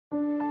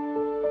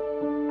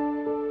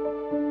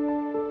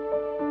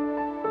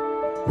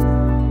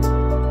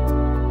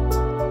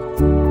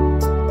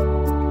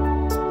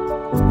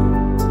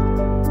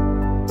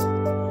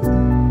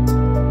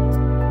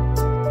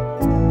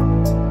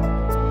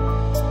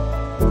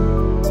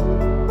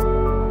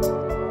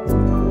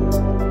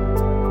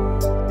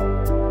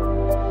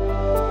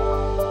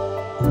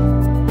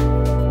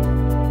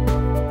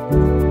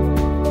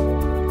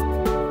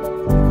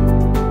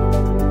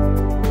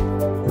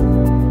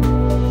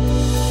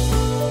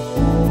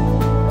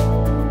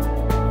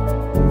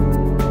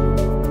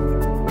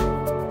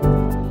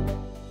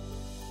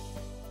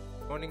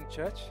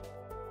much.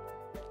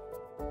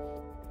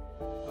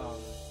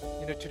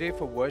 Today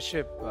for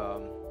worship,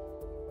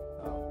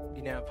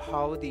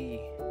 how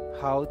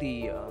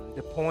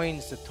the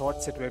points, the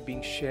thoughts that were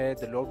being shared,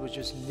 the Lord was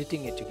just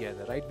knitting it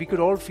together, right? We could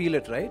all feel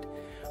it, right?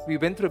 We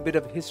went through a bit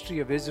of history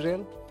of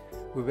Israel.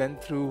 We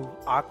went through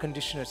our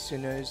condition as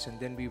sinners, and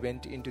then we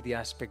went into the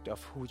aspect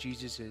of who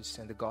Jesus is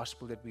and the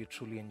gospel that we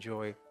truly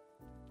enjoy.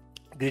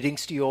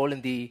 Greetings to you all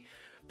in the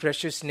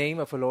precious name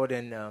of our Lord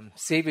and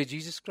Savior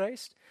Jesus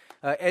Christ.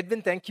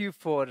 Edwin, thank you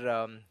for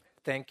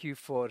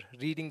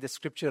reading the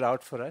scripture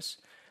out for us.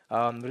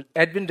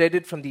 Edwin read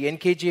it from the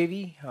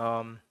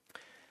NKJV,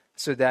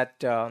 so that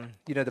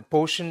the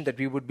portion that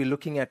we would be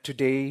looking at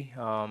today.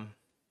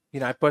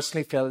 I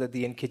personally felt that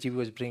the NKJV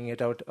was bringing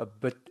it out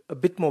a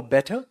bit more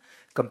better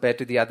compared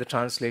to the other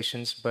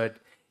translations, but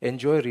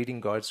enjoy reading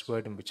God's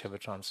word in whichever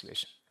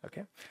translation.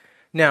 Okay,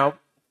 now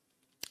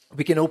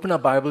we can open our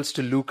Bibles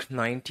to Luke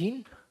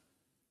 19.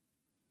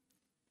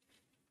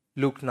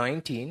 Luke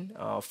 19,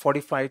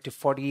 45 to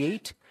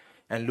 48,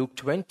 and Luke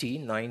 20,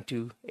 9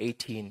 to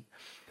 18.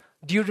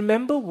 Do you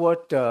remember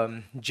what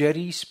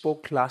Jerry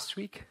spoke last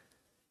week?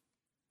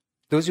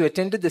 Those who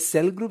attended the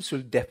cell groups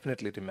will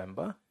definitely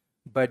remember.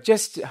 But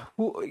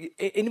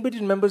anybody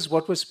remembers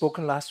what was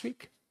spoken last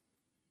week?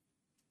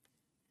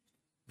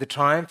 The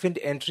triumphant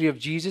entry of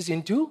Jesus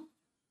into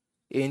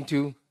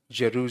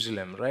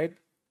Jerusalem, right?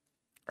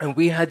 And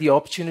we had the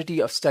opportunity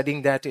of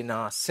studying that in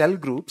our cell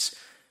groups.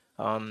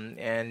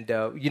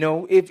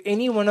 If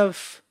any one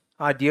of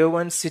our dear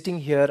ones sitting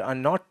here are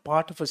not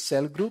part of a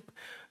cell group,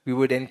 we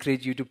would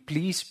encourage you to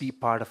please be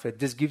part of it.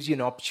 This gives you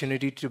an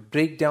opportunity to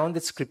break down the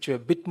scripture a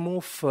bit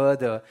more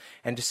further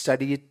and to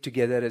study it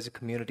together as a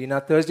community. In our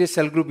Thursday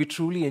cell group, we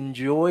truly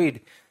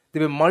enjoyed.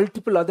 There were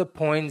multiple other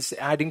points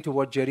adding to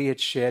what Jerry had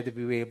shared that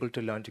we were able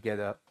to learn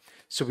together.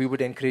 So we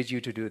would encourage you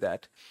to do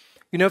that.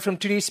 From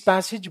today's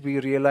passage, we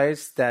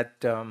realize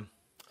that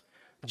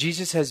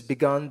Jesus has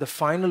begun the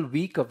final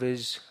week of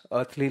his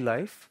earthly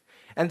life,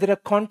 and there are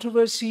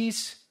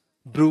controversies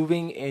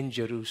brewing in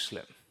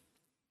Jerusalem.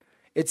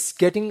 It's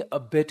getting a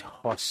bit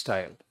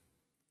hostile.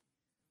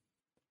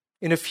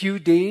 In a few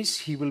days,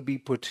 he will be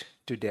put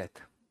to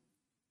death.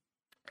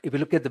 If we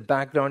look at the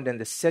background and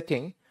the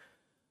setting,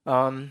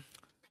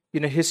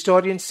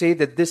 historians say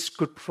that this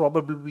could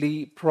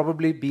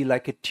probably be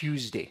like a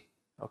Tuesday,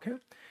 okay?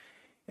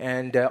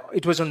 And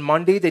it was on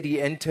Monday that he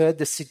entered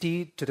the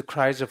city to the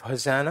cries of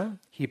Hosanna.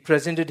 He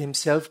presented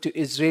himself to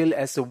Israel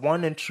as the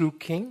one and true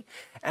king.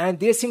 And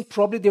they're saying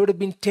probably there would have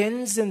been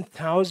tens and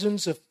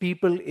thousands of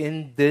people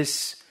in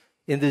this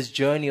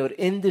journey or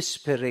in this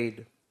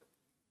parade.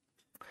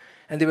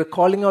 And they were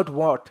calling out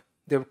what?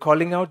 They were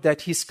calling out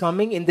that he's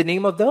coming in the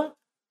name of the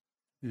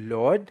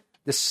Lord,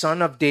 the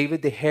Son of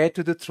David, the heir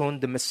to the throne,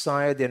 the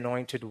Messiah, the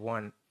Anointed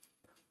One.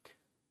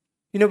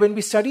 When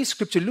we study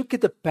scripture, look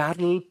at the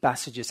parallel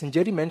passages. And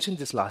Jerry mentioned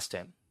this last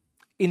time.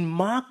 In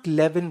Mark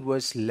 11,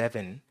 verse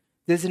 11,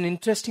 there's an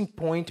interesting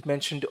point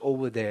mentioned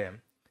over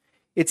there.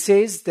 It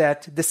says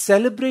that the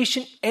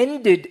celebration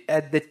ended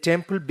at the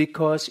temple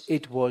because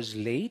it was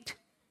late.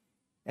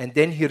 And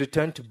then he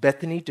returned to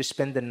Bethany to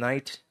spend the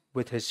night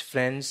with his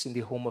friends in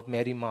the home of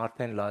Mary,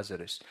 Martha, and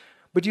Lazarus.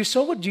 But you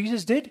saw what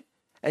Jesus did?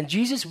 And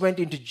Jesus went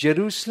into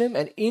Jerusalem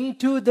and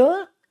into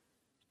the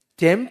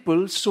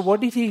temple. So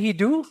what did he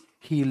do?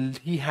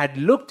 He had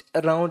looked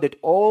around at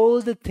all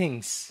the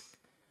things.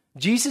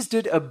 Jesus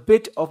did a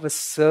bit of a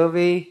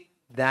survey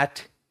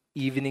that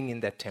evening in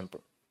that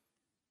temple.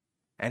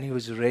 And he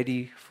was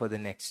ready for the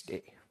next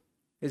day.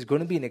 It's going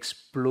to be an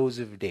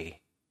explosive day.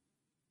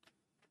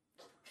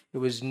 It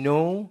was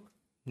no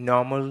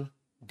normal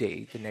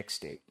day the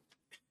next day.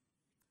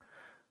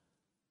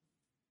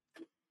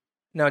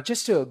 Now,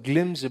 just a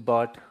glimpse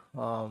about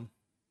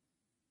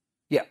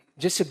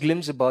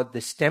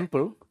this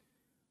temple.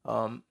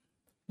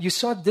 You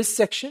saw this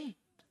section,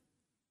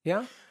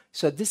 yeah?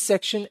 So this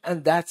section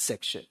and that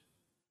section,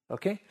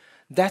 okay?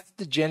 That's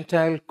the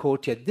Gentile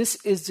courtyard. This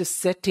is the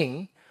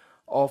setting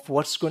of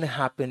what's going to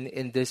happen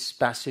in this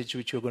passage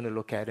which we're going to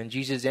look at. And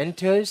Jesus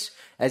enters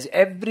as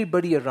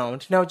everybody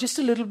around. Now, just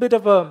a little bit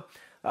of a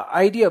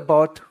idea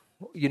about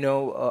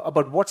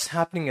what's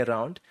happening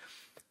around.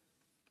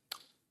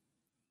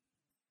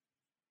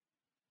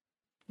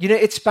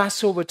 It's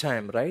Passover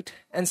time, right?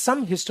 And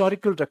some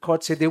historical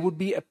records say there would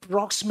be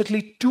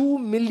approximately 2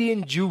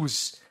 million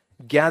Jews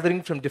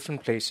gathering from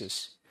different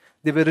places.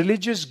 There were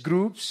religious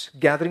groups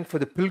gathering for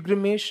the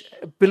pilgrimage,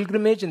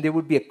 and they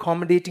would be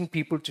accommodating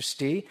people to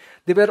stay.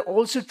 There were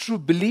also true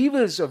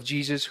believers of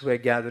Jesus who were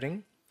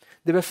gathering.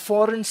 There were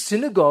foreign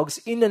synagogues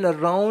in and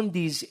around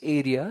these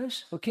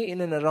areas,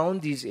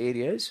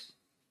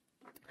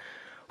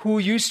 who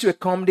used to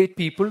accommodate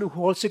people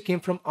who also came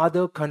from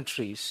other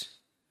countries.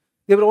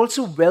 There were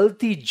also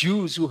wealthy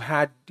Jews who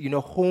had,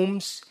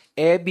 homes,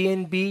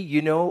 Airbnb,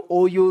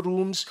 Oyo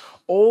rooms.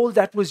 All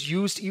that was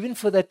used even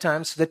for that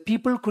time so that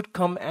people could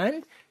come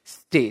and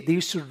stay. They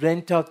used to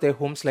rent out their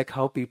homes like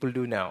how people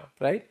do now,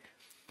 right?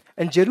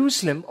 And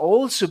Jerusalem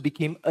also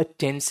became a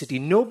tent city.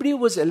 Nobody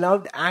was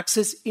allowed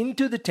access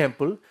into the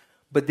temple,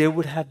 but there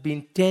would have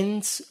been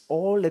tents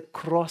all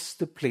across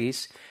the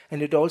place,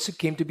 and it also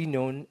came to be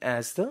known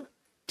as the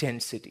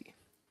tent city.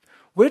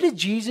 Where did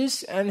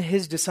Jesus and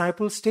his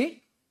disciples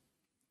stay?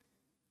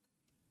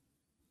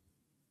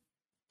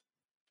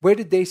 Where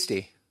did they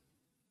stay?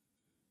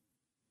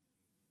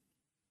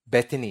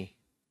 Bethany,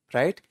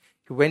 right?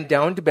 He went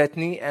down to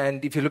Bethany,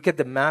 and if you look at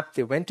the map,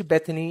 they went to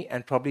Bethany,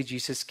 and probably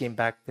Jesus came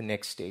back the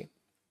next day.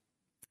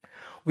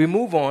 We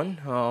move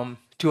on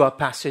to our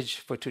passage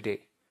for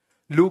today.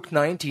 Luke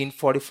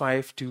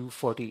 19:45 to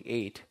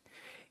 48.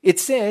 It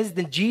says,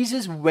 then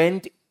Jesus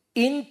went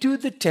into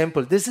the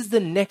temple. This is the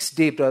next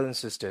day, brothers and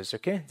sisters,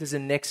 okay? This is the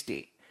next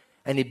day.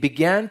 And he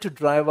began to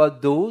drive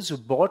out those who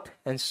bought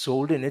and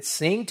sold in it,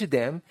 saying to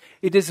them,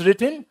 it is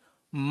written,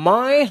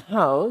 my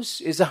house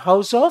is a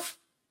house of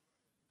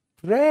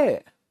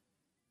prayer.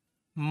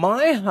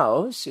 My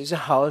house is a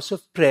house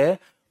of prayer,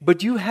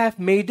 but you have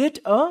made it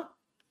a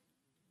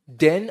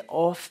den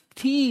of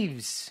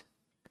thieves.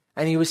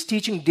 And he was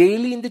teaching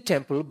daily in the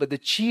temple, but the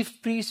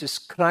chief priests, the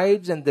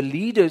scribes, and the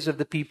leaders of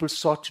the people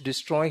sought to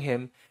destroy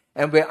him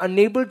and were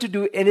unable to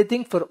do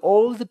anything, for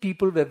all the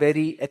people were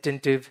very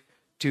attentive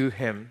to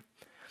him.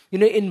 You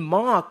know, in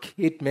Mark,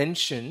 it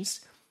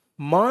mentions,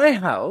 my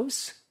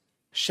house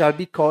shall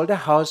be called a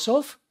house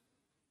of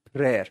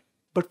prayer.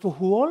 But for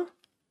who all?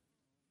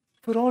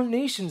 For all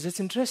nations. That's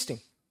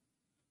interesting.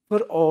 For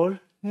all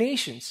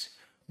nations.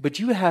 But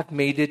you have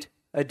made it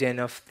a den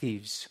of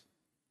thieves.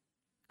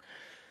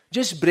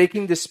 Just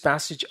breaking this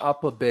passage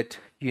up a bit,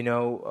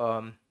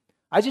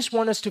 I just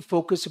want us to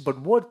focus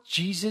about what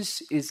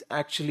Jesus is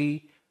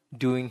actually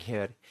doing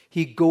here.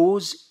 He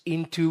goes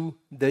into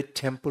the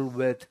temple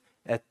with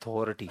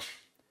authority.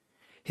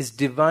 His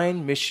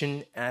divine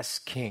mission as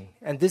king.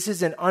 And this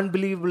is an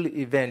unbelievable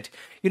event.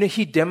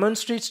 He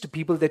demonstrates to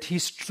people that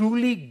he's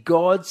truly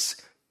God's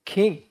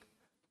king,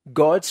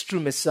 God's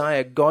true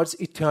Messiah, God's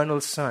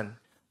eternal Son.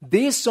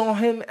 They saw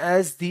him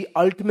as the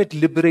ultimate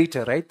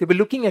liberator, right? They were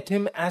looking at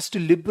him as to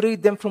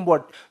liberate them from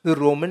what? The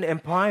Roman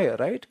Empire,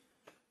 right?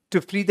 To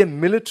free them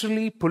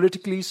militarily,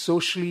 politically,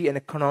 socially, and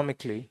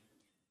economically.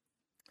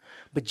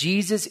 But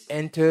Jesus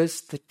enters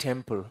the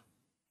temple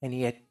and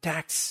he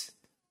attacks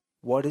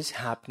what is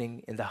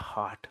happening in the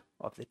heart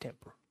of the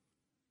temple.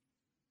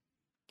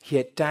 He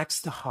attacks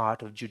the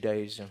heart of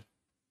Judaism.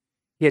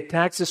 He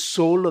attacks the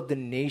soul of the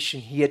nation.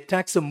 He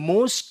attacks the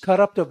most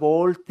corrupt of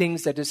all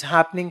things that is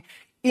happening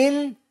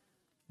in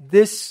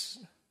this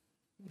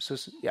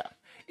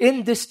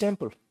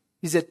temple.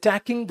 He's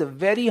attacking the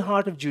very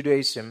heart of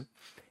Judaism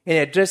and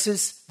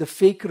addresses the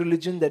fake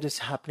religion that is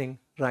happening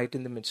right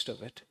in the midst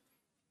of it.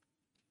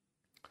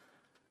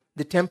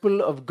 The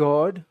temple of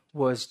God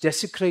was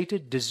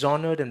desecrated,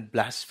 dishonored, and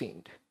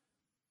blasphemed.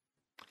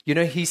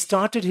 He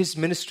started his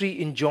ministry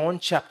in John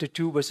chapter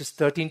 2, verses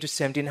 13 to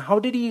 17. How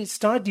did he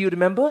start? Do you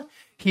remember?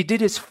 He did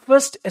his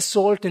first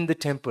assault in the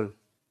temple.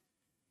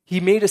 He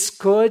made a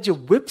scourge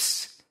of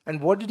whips.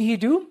 And what did he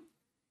do?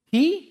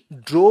 He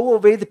drove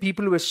away the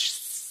people who were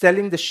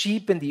selling the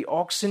sheep and the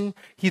oxen.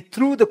 He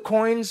threw the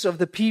coins of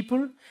the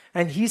people.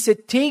 And he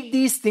said, take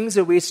these things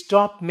away.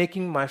 Stop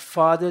making my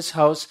Father's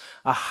house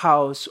a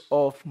house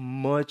of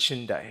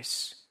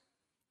merchandise.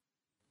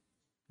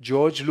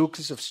 George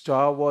Lucas of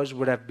Star Wars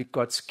would have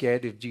got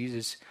scared if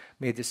Jesus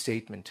made this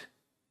statement.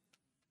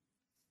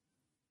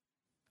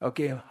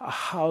 Okay, a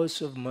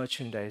house of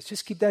merchandise.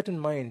 Just keep that in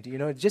mind.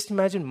 Just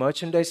imagine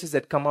merchandises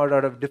that come out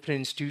of different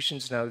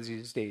institutions now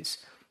these days.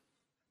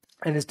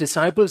 And his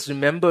disciples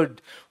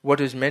remembered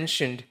what is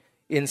mentioned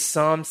in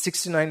Psalm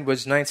 69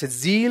 verse 9. It says,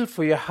 zeal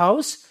for your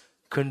house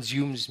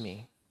consumes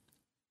me.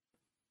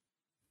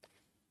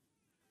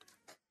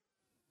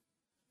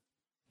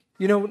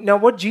 Now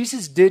what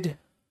Jesus did,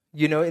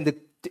 in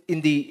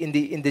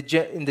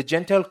the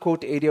Gentile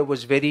court area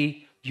was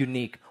very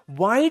unique.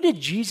 Why did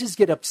Jesus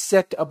get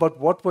upset about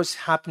what was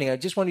happening? I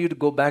just want you to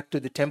go back to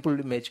the temple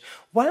image.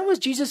 Why was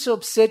Jesus so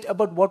upset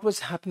about what was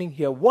happening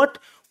here? What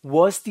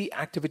was the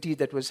activity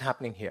that was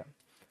happening here?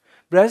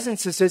 Brothers and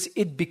sisters,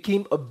 it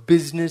became a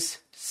business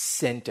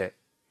center.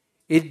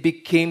 It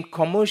became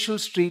commercial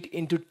street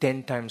into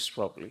 10 times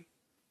probably.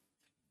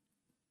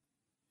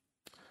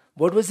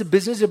 What was the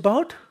business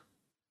about?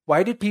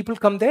 Why did people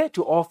come there?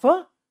 To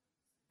offer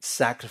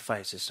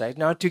sacrifices, right?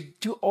 Now,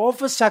 to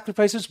offer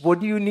sacrifices, what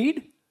do you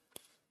need?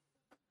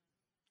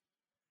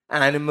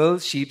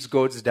 Animals, sheep,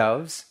 goats,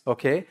 doves,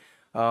 okay?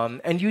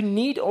 And you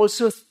need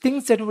also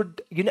things that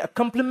would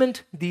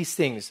complement these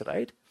things,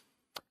 right?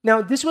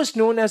 Now, this was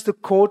known as the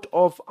court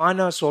of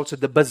Annas also,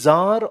 the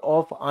bazaar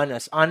of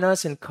Annas.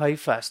 Annas and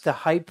Caiaphas, the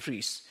high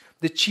priests,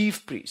 the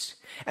chief priests.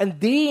 And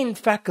they, in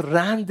fact,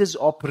 ran this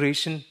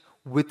operation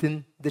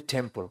within the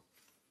temple.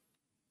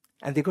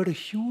 And they got a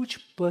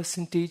huge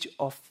percentage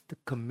of the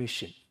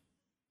commission.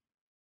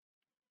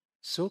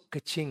 So,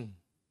 ka-ching.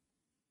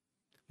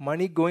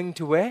 Money going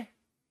to where?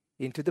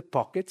 Into the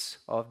pockets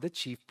of the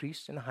chief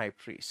priest and high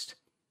priest.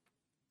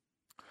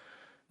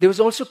 There was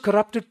also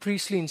corrupted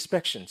priestly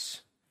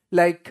inspections.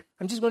 Like,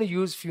 I'm just going to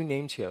use a few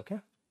names here, okay?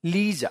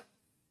 Lisa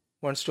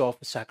wants to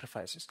offer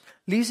sacrifices.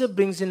 Lisa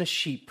brings in a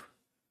sheep.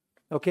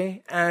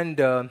 okay,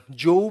 and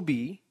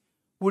Joby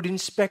would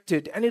inspect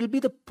it, and it'll be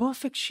the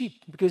perfect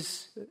sheep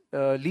because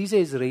Lisa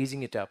is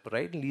raising it up,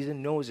 right? Lisa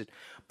knows it.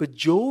 But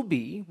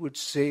Joby would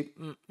say,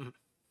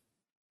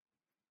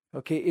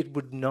 okay, it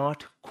would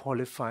not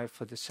qualify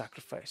for the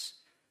sacrifice.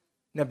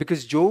 Now,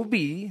 because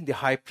Joby, the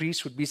high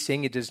priest, would be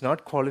saying it does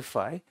not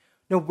qualify,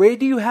 now where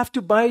do you have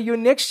to buy your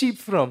next sheep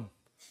from?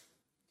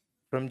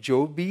 From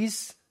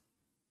Joby's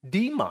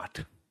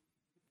D-Mart.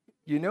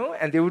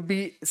 And there would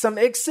be some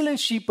excellent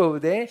sheep over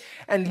there,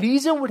 and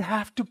Lisa would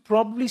have to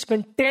probably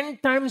spend 10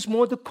 times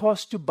more the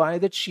cost to buy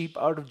that sheep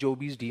out of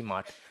Joby's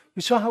D-Mart.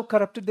 You saw how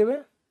corrupted they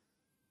were?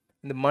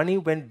 And the money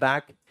went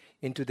back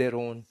into their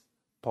own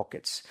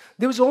pockets.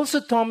 There was also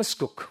Thomas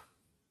Cook,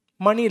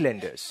 money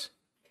lenders.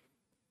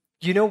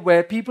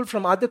 Where people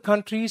from other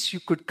countries, you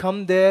could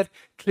come there,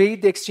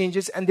 trade the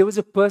exchanges, and there was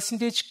a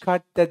percentage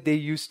cut that they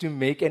used to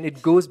make, and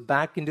it goes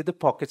back into the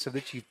pockets of the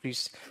chief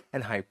priest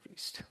and high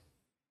priest.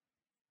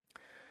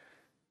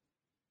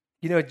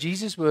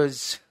 Jesus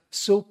was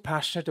so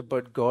passionate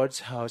about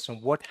God's house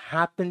and what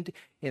happened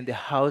in the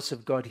house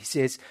of God. He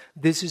says,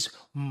 this is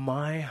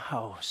my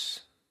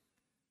house.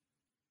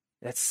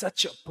 That's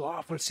such a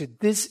powerful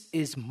statement. This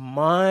is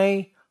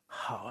my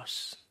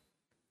house.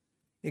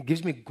 It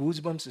gives me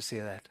goosebumps to say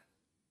that.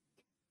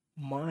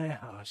 My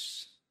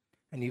house.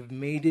 And you've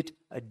made it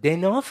a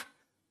den of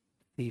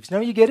thieves. Now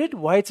you get it?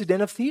 Why it's a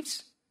den of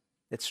thieves?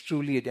 That's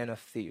truly a den of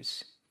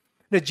thieves.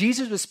 Now,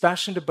 Jesus was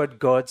passionate about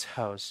God's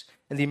house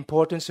and the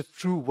importance of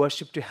true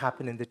worship to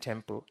happen in the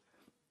temple.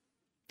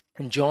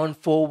 And John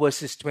 4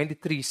 verses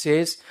 23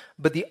 says,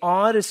 but the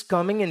hour is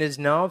coming and is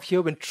now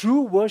here when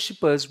true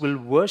worshippers will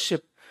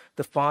worship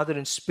the Father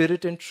in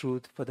spirit and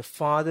truth, for the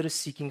Father is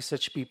seeking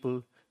such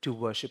people to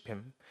worship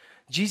him.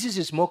 Jesus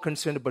is more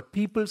concerned about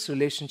people's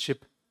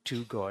relationship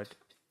to God.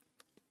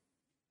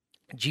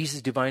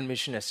 Jesus' divine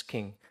mission as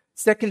king.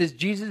 Second is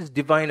Jesus'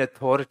 divine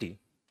authority.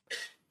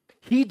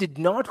 He did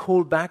not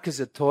hold back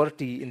his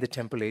authority in the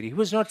temple area. He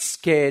was not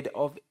scared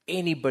of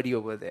anybody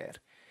over there.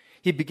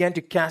 He began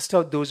to cast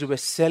out those who were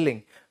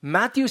selling.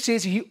 Matthew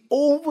says he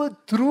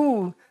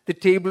overthrew the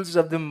tables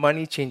of the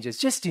money changers.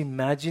 Just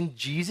imagine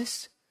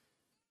Jesus.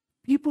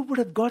 People would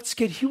have got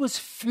scared. He was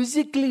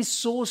physically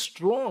so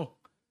strong.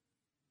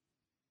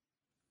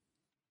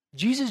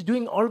 Jesus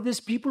doing all of this,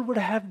 people would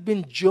have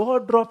been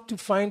jaw-dropped to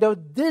find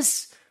out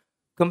this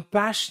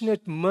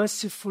compassionate,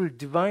 merciful,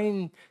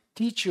 divine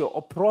teacher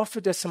or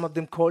prophet, as some of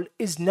them called,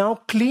 is now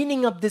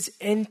cleaning up this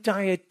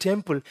entire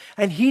temple.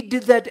 And he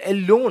did that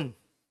alone.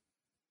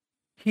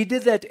 He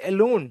did that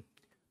alone.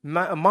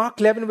 Mark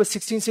 11 verse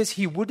 16 says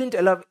he wouldn't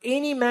allow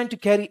any man to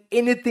carry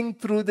anything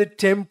through the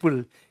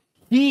temple.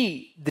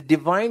 He, the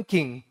divine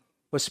king,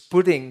 was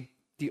putting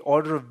the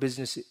order of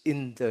business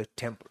in the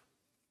temple.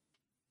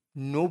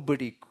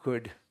 Nobody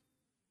could,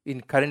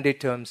 in current day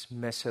terms,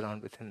 mess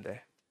around with him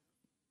there.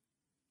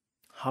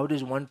 How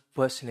does one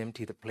person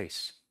empty the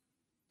place?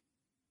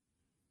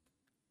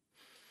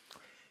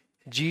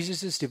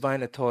 Jesus'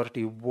 divine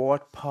authority,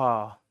 what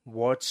power,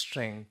 what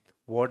strength,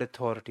 what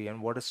authority,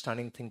 and what a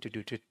stunning thing to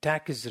do, to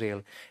attack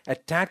Israel,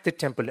 attack the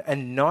temple,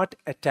 and not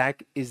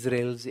attack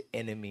Israel's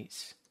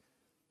enemies.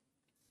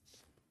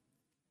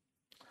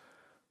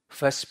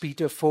 1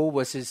 Peter 4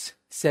 verses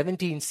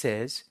 17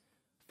 says,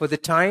 for the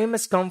time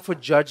has come for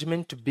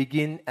judgment to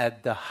begin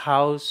at the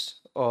house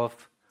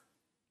of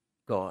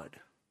God.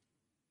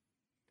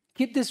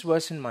 Keep this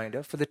verse in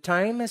mind. For the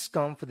time has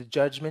come for the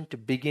judgment to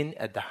begin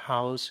at the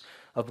house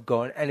of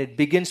God. And it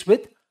begins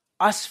with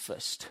us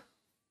first.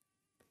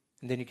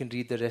 And then you can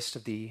read the rest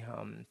of the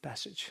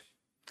passage.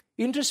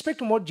 In respect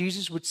to what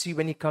Jesus would see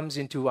when he comes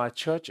into our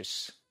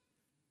churches.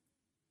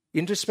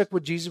 In respect to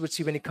what Jesus would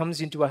see when he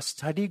comes into our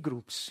study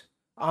groups,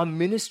 our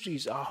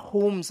ministries, our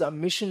homes, our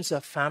missions,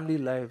 our family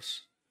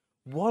lives.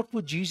 What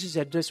would Jesus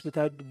address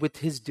with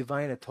his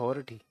divine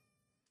authority?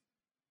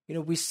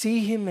 We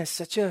see him as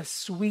such a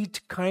sweet,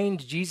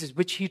 kind Jesus,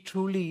 which he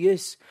truly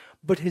is.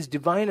 But his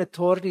divine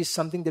authority is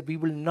something that we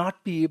will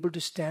not be able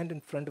to stand in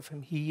front of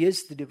him. He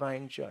is the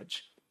divine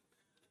judge.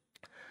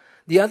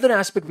 The other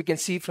aspect we can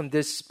see from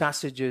this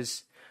passage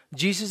is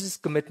Jesus'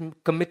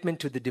 commitment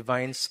to the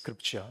divine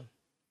scripture.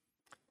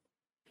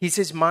 He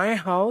says, my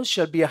house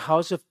shall be a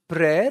house of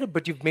prayer,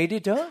 but you've made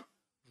it a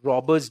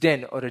robber's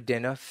den or a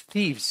den of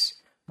thieves.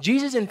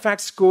 Jesus, in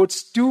fact,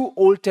 quotes two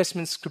Old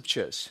Testament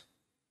scriptures.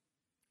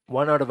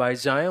 One out of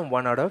Isaiah and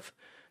one out of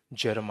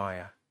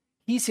Jeremiah.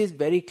 He says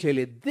very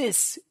clearly,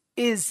 this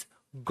is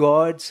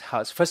God's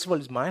house. First of all,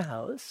 it's my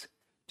house.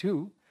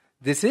 Two,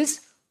 this is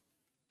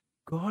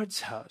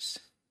God's house.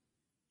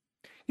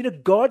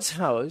 God's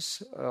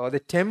house, or the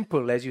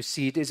temple as you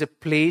see it, is a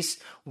place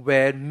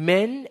where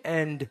men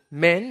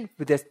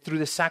through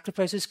the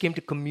sacrifices came to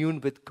commune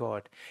with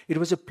God. It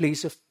was a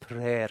place of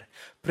prayer.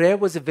 Prayer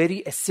was the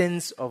very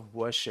essence of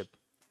worship.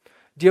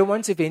 Dear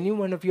ones, if any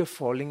one of you are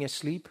falling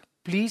asleep,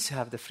 please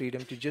have the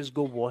freedom to just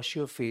go wash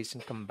your face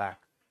and come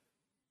back.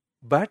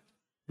 But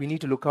we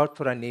need to look out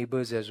for our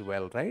neighbors as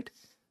well, right?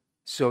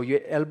 So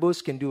your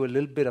elbows can do a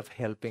little bit of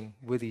helping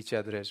with each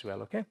other as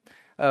well, okay?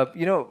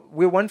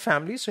 We're one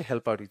family, so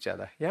help out each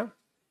other, yeah?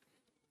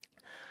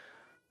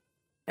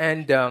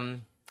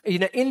 And,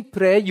 in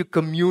prayer, you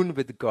commune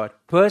with God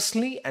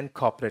personally and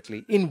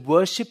corporately. In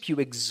worship, you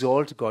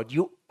exalt God,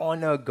 you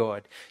honor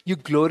God, you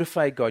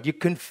glorify God, you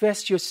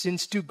confess your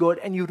sins to God,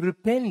 and you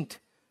repent.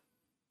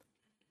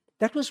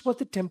 That was what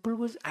the temple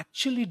was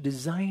actually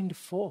designed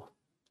for.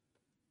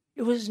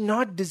 It was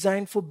not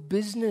designed for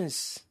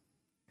business.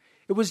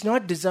 It was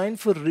not designed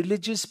for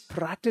religious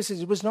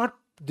practices. It was not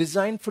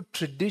designed for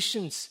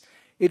traditions.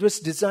 It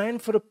was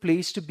designed for a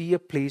place to be a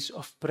place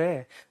of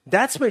prayer.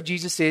 That's why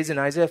Jesus says in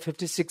Isaiah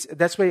 56,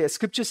 that's why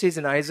Scripture says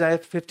in Isaiah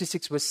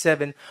 56 verse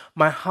 7,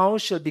 my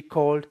house shall be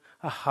called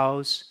a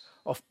house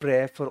of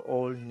prayer for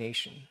all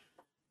nations.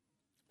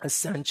 A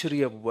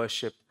sanctuary of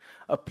worship,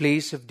 a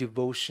place of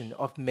devotion,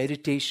 of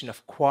meditation,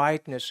 of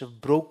quietness,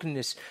 of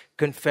brokenness,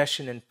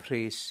 confession and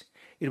praise.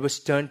 It was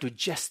turned to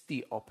just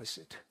the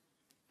opposite.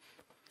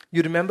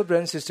 You remember,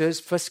 brothers and sisters,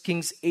 1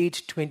 Kings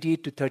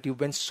 8:28 to 30,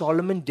 when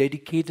Solomon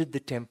dedicated the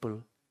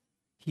temple,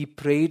 he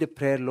prayed a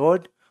prayer,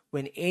 Lord,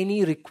 when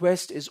any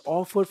request is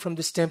offered from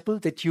this temple,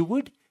 that you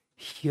would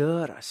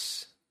hear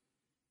us.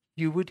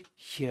 You would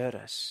hear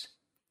us.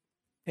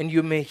 And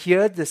you may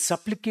hear the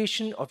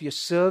supplication of your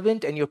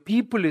servant and your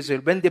people Israel.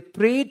 When they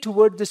pray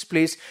toward this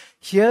place,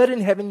 here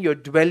in heaven, your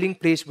dwelling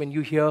place, when you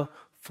hear,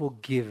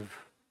 forgive,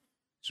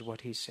 is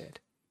what he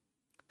said.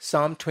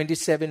 Psalm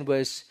 27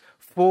 verse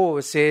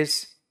 4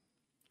 says,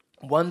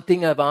 one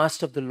thing I've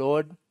asked of the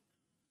Lord,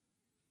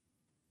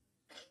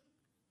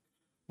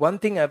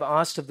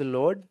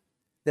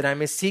 that I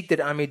may seek,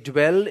 that I may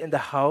dwell in the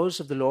house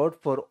of the Lord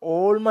for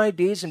all my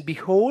days, and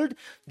behold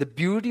the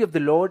beauty of the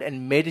Lord,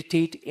 and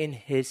meditate in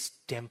his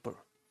temple.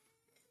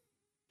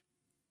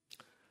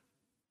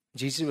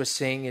 Jesus was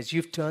saying, as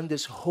you've turned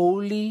this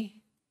holy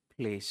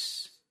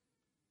place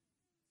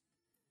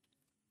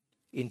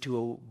into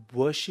a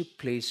worship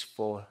place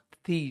for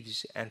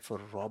thieves and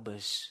for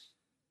robbers,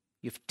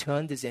 you've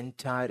turned this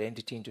entire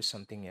entity into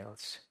something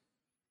else.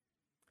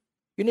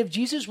 If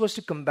Jesus was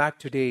to come back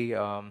today,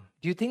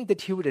 do you think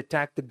that he would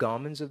attack the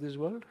garments of this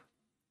world?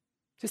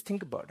 Just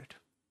think about it.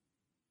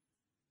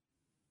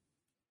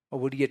 Or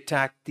would he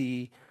attack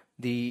the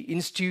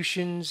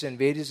institutions and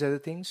various other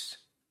things?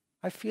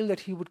 I feel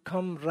that he would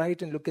come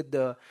right and look at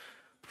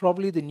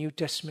probably the New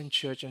Testament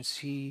church and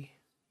see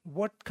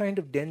what kind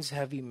of dens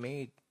have we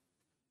made?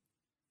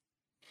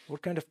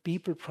 What kind of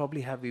people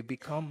probably have we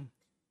become?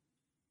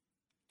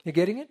 You're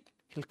getting it?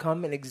 He'll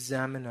come and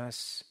examine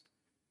us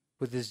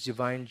with his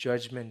divine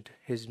judgment,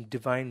 his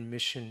divine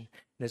mission,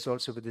 and as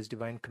also with his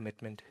divine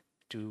commitment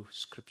to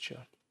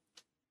Scripture.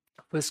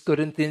 1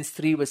 Corinthians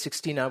 3 verse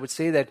 16, I would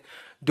say that,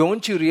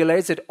 don't you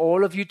realize that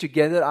all of you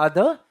together are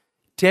the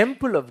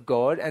temple of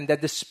God, and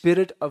that the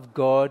Spirit of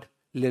God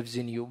lives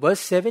in you? Verse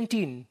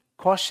 17,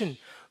 caution,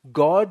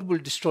 God will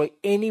destroy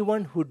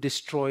anyone who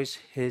destroys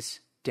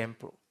his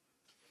temple.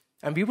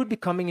 And we would be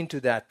coming into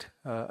that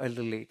a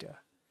little later.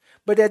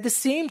 But at the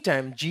same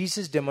time,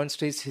 Jesus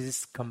demonstrates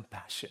his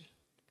compassion.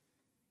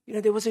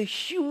 There was a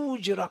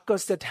huge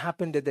ruckus that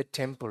happened at the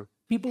temple.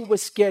 People were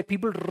scared.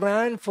 People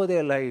ran for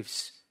their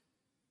lives.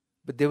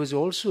 But there was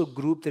also a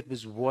group that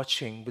was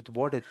watching with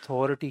what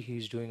authority he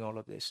is doing all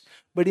of this.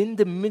 But in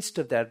the midst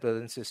of that,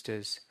 brothers and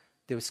sisters,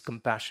 there was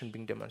compassion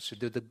being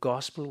demonstrated. The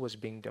gospel was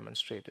being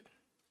demonstrated.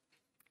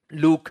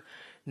 Luke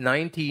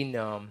 19,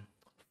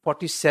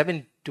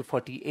 47 to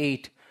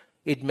 48,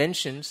 it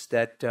mentions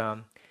that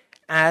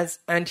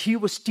and he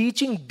was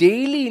teaching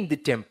daily in the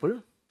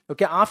temple.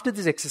 Okay, after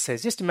this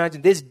exercise, just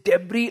imagine there's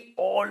debris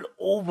all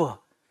over.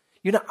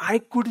 I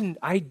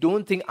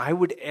don't think I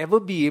would ever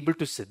be able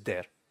to sit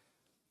there.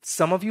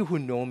 Some of you who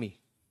know me,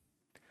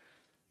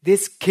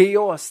 there's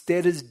chaos,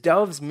 there is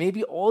doves,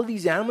 maybe all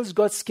these animals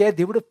got scared.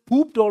 They would have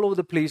pooped all over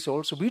the place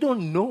also. We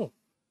don't know,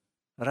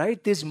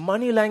 right? There's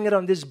money lying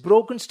around, there's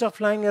broken stuff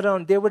lying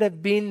around. There would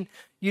have been,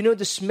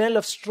 the smell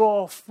of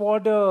straw,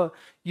 fodder,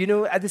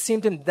 at the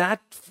same time,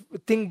 that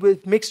thing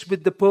mixed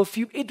with the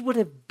perfume, it would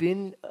have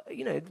been,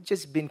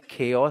 just been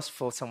chaos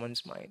for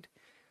someone's mind.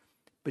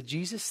 But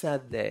Jesus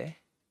sat there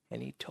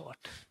and he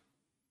taught.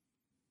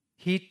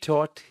 He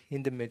taught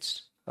in the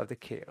midst of the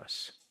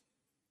chaos.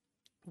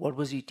 What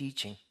was he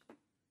teaching?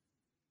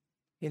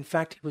 In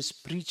fact, he was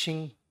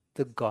preaching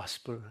the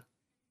gospel.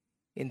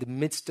 In the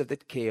midst of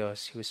that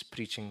chaos, he was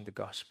preaching the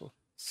gospel.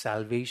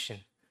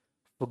 Salvation,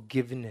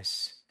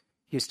 forgiveness.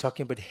 He was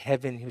talking about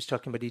heaven. He was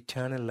talking about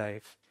eternal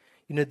life.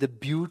 The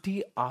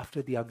beauty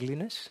after the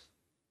ugliness.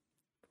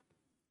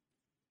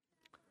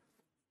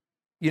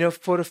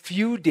 For a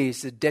few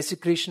days, the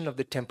desecration of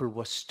the temple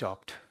was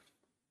stopped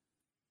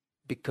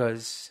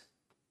because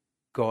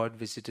God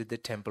visited the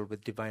temple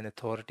with divine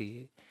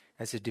authority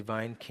as a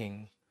divine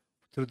king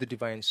through the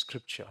divine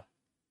Scripture.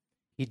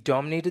 He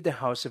dominated the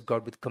house of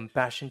God with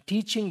compassion,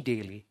 teaching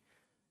daily,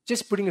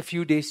 just putting a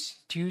few days,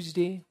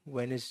 Tuesday,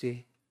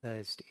 Wednesday,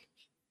 Thursday,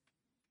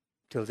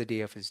 till the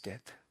day of his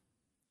death.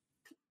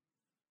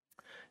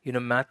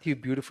 Matthew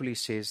beautifully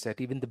says that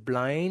even the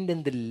blind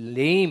and the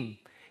lame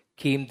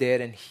came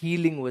there, and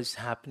healing was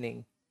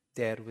happening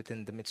there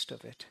within the midst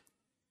of it.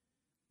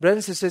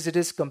 Brothers and sisters, it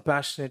is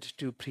compassionate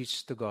to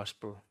preach the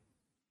gospel.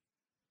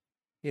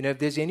 If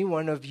there's any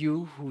one of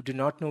you who do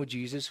not know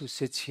Jesus who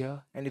sits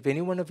here, and if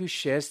any one of you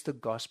shares the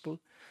gospel,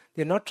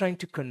 they're not trying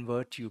to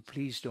convert you.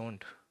 Please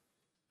don't.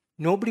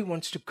 Nobody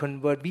wants to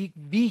convert.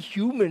 We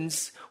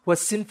humans who are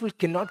sinful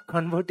cannot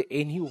convert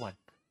anyone.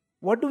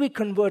 What do we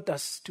convert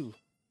us to?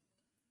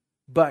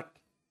 But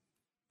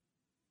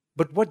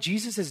what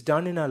Jesus has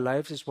done in our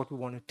lives is what we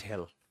want to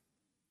tell.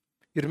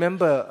 You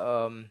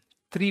remember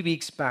 4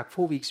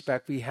 weeks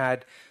back, we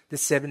had the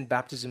 7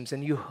 baptisms,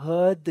 and you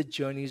heard the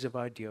journeys of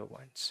our dear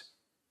ones.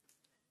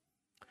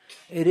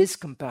 It is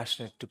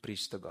compassionate to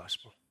preach the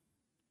gospel.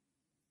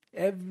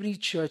 Every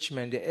church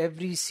member,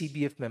 every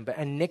CBF member,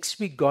 and next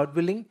week, God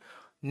willing,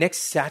 next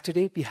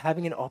Saturday, we're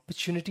having an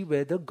opportunity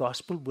where the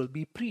gospel will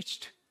be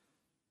preached.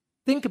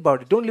 Think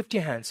about it. Don't lift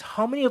your hands.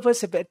 How many of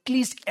us have at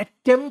least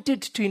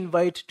attempted to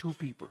invite 2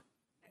 people?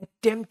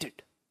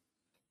 Attempted.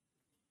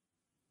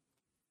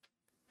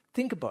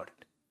 Think about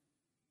it.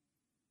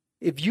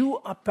 If you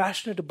are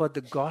passionate about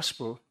the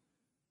gospel,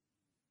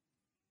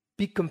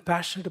 be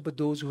compassionate about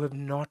those who have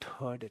not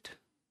heard it.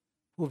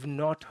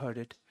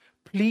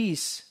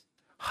 Please,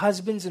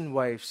 husbands and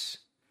wives,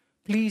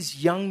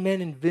 please, young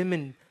men and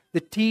women,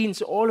 the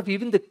teens, all of you,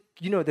 even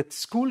the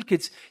school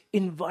kids,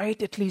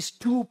 invite at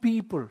least 2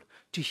 people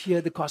to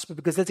hear the gospel,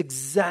 because that's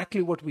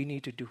exactly what we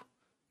need to do.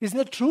 Isn't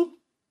that true?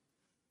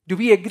 Do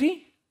we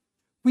agree?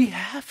 We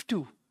have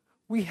to.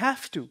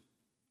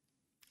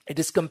 It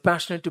is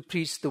compassionate to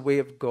preach the way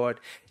of God.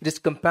 It is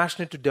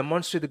compassionate to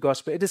demonstrate the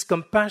gospel. It is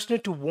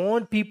compassionate to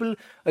warn people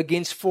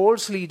against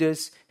false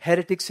leaders,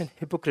 heretics, and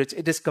hypocrites.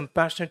 It is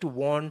compassionate to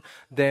warn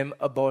them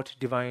about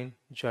divine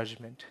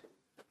judgment.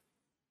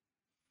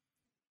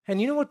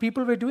 And you know what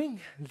people were doing?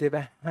 They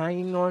were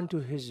hanging on to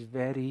his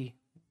very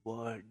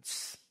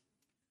words.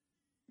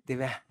 In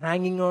the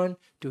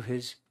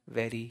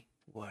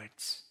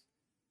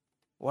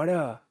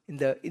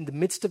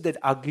midst of that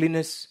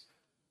ugliness,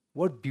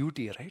 what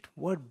beauty, right?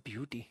 What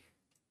beauty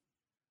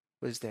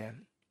was there.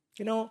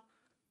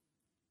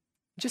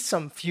 Just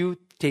some few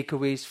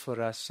takeaways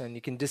for us, and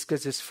you can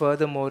discuss this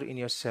furthermore in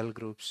your cell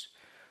groups.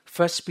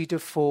 1 Peter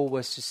 4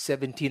 verses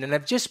 17, and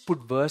I've just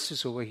put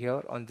verses over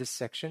here on this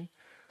section.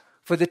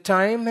 For the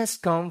time has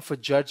come for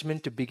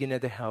judgment to begin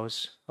at the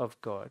house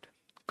of God.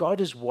 God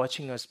is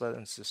watching us, brothers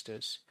and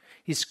sisters.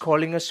 He's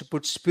calling us to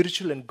put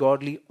spiritual and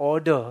godly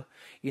order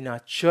in our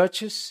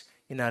churches,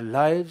 in our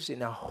lives,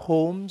 in our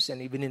homes,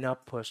 and even in our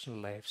personal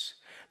lives.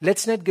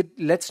 Let's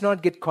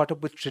not get caught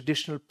up with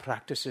traditional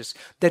practices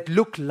that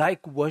look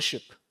like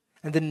worship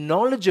and the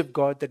knowledge of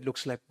God that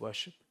looks like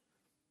worship.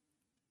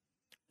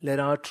 Let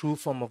our true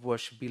form of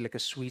worship be like a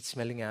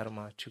sweet-smelling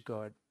aroma to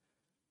God.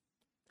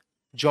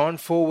 John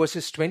 4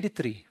 verses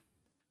 23.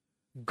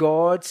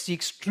 God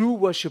seeks true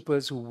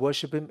worshippers who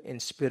worship Him in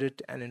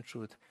spirit and in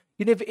truth.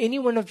 If any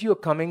one of you are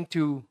coming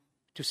to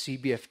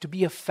CBF to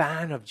be a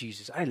fan of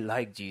Jesus, I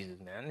like Jesus,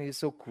 man. He's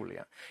so cool,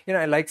 yeah.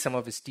 I like some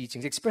of his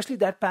teachings, especially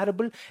that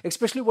parable,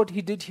 especially what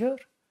he did here.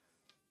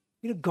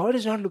 God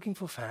is not looking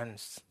for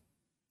fans.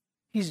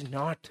 He's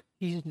not.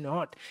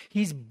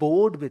 He's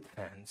bored with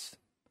fans.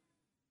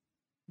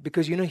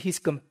 Because, He's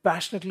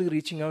compassionately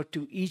reaching out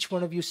to each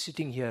one of you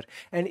sitting here.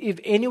 And if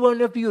any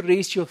one of you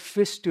raise your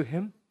fist to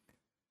Him,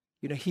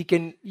 He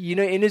can,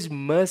 in His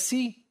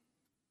mercy,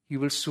 He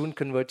will soon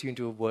convert you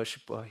into a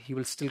worshiper. He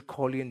will still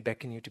call you and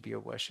beckon you to be a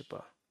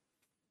worshiper.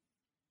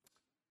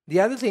 The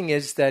other thing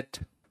is that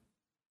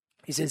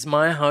He says,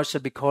 my house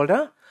shall be called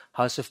a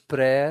house of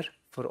prayer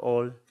for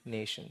all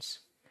nations.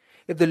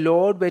 If the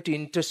Lord were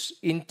to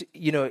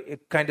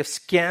kind of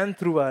scan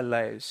through our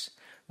lives,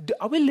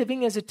 are we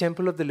living as a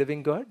temple of the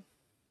living God?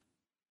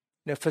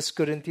 1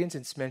 Corinthians,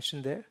 it's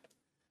mentioned there.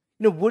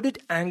 Would it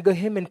anger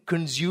Him and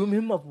consume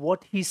Him of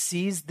what He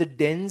sees, the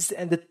dens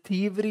and the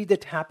thievery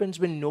that happens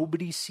when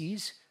nobody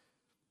sees?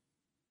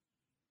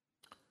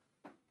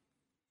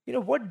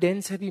 What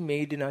dens have we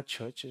made in our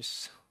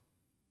churches?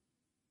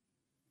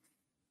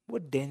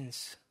 What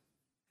dens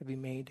have we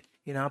made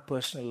in our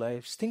personal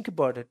lives? Think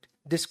about it.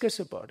 Discuss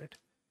about it.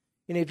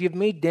 If you've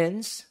made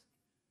dens,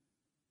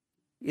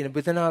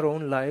 within our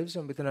own lives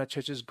and within our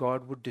churches,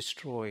 God would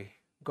destroy.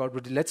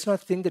 Let's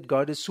not think that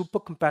God is super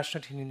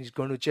compassionate and He's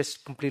going to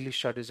just completely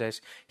shut His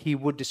eyes. He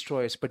would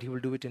destroy us, but He will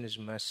do it in His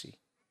mercy.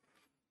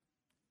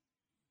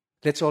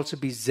 Let's also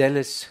be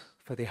zealous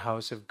for the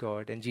house of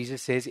God. And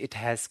Jesus says, it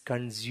has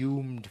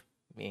consumed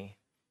me.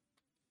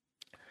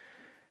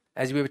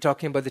 As we were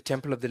talking about the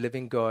temple of the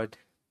living God,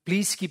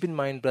 please keep in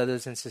mind,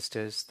 brothers and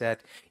sisters,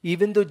 that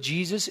even though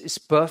Jesus is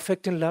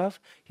perfect in love,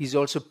 He's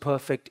also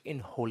perfect in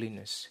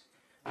holiness.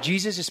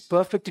 Jesus is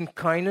perfect in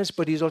kindness,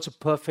 but He's also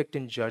perfect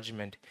in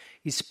judgment.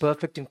 He's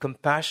perfect in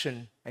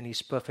compassion, and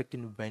He's perfect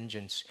in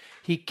vengeance.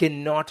 He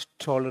cannot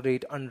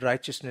tolerate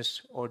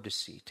unrighteousness or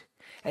deceit.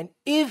 And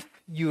if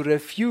you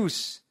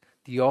refuse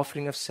the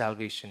offering of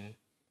salvation,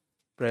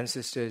 brothers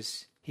and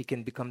sisters, He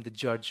can become the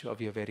judge of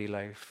your very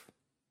life.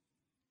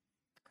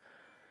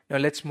 Now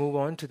let's move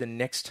on to the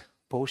next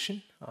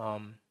portion.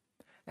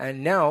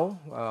 And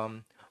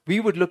now we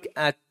would look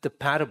at the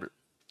parable,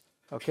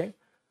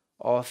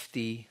 of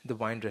the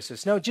vine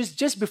dressers. Now,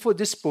 just before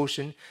this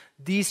portion,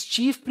 these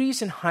chief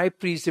priests and high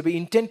priests, they were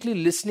intently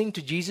listening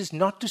to Jesus,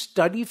 not to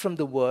study from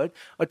the word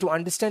or to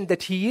understand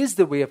that he is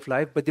the way of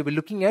life, but they were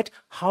looking at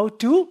how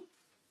to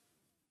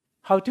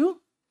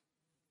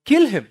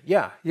kill him.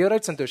 Yeah, you're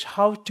right, Santosh.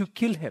 How to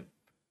kill him.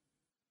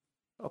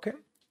 Okay?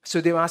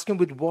 So they were asking,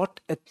 with what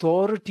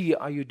authority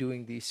are you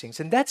doing these things?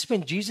 And that's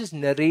when Jesus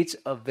narrates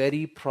a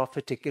very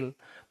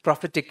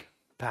prophetic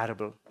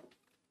parable.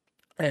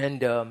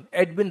 And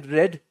Edwin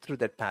read through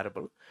that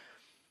parable.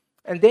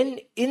 And then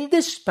in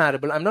this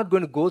parable, I'm not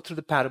going to go through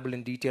the parable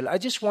in detail. I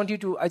just want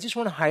to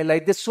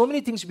highlight, there's so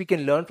many things we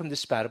can learn from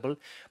this parable.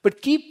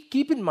 But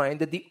keep in mind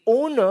that the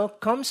owner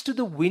comes to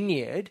the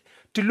vineyard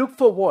to look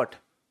for what?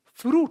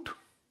 Fruit.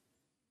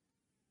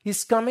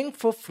 He's coming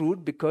for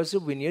fruit because the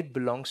vineyard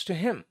belongs to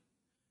him.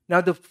 Now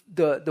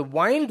the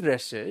vine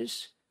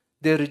dressers,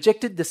 they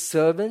rejected the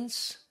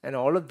servants and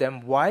all of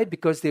them. Why?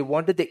 Because they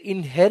wanted the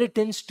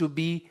inheritance to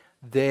be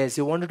theirs.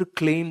 They wanted to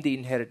claim the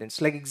inheritance,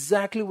 like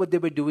exactly what they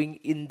were doing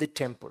in the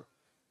temple.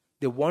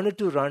 They wanted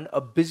to run a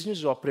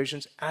business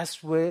operations as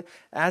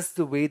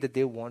the way that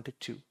they wanted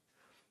to.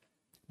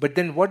 But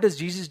then what does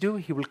Jesus do?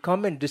 He will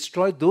come and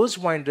destroy those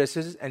vine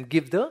dressers and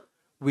give the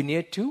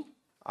vineyard to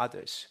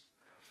others.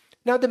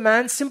 Now the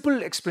man,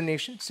 simple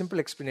explanation,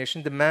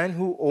 the man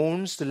who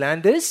owns the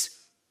land is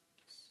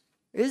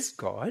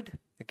God.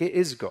 Okay,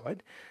 is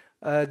God.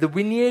 The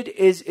vineyard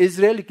is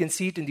Israel. You can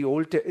see it in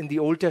the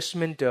Old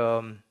Testament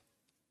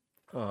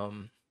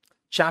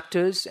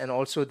chapters and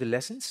also the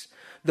lessons.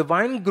 The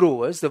vine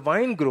growers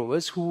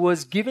who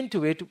was given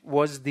to it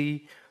was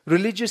the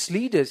religious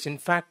leaders, in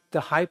fact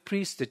the high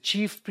priest, the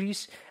chief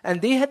priest,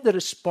 and they had the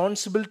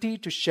responsibility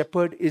to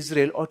shepherd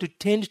Israel or to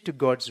tend to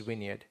God's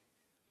vineyard.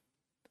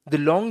 The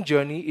long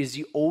journey is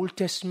the Old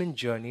Testament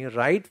journey,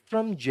 right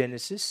from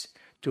Genesis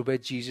to where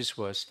Jesus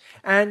was.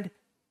 And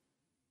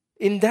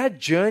in that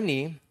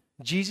journey,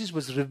 Jesus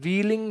was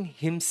revealing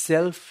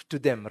himself to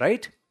them,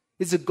 right?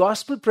 Is the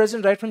gospel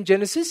present right from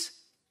Genesis?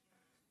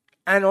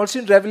 And also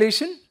in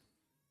Revelation?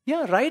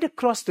 Yeah, right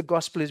across the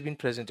gospel has been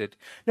presented.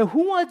 Now,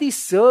 who are these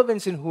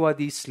servants and who are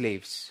these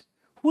slaves?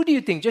 Who do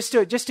you think? Just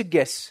a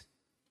guess.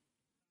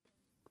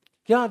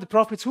 Yeah, the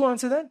prophets. Who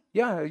answered that?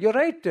 Yeah, you're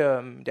right,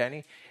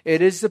 Danny.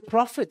 It is the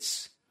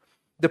prophets.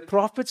 The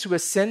prophets were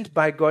sent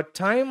by God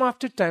time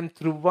after time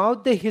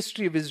throughout the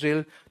history of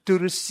Israel to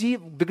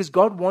receive, because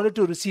God wanted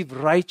to receive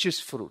righteous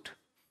fruit.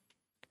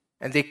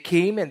 And they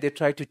came and they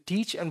tried to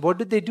teach. And what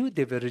did they do?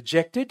 They were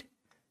rejected.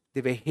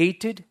 They were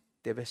hated.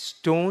 They were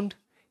stoned.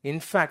 In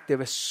fact,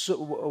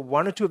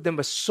 one or two of them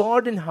were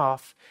sawed in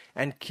half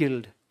and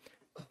killed.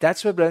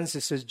 That's why, brothers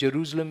and sisters,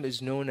 Jerusalem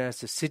is known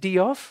as the city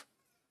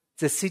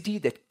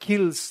that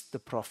kills the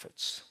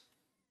prophets.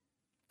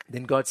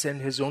 Then God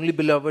sent his only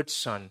beloved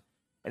son.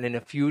 And in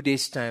a few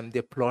days' time,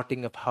 they're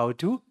plotting of how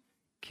to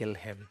kill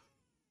him.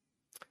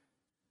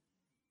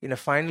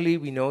 Finally,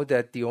 we know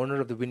that the owner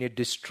of the vineyard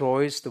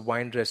destroys the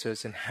vine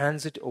dressers and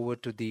hands over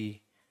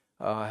the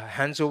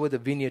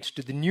vineyard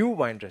to the new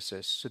vine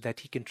dressers so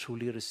that he can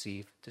truly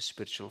receive the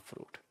spiritual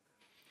fruit.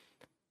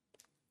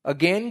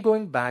 Again,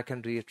 going back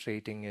and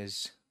reiterating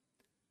is,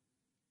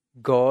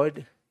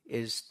 God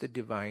is the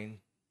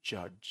divine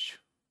judge.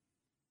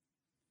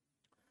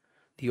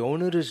 The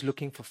owner is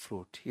looking for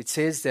fruit. It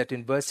says that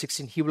in verse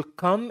 16, he will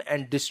come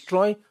and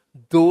destroy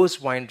those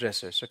vine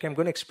dressers. Okay, I'm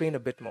going to explain a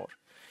bit more.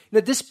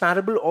 This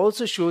parable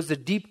also shows the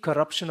deep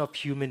corruption of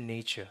human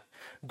nature.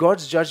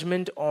 God's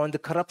judgment on the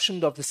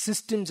corruption of the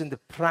systems and the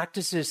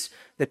practices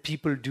that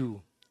people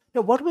do.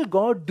 Now, what will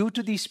God do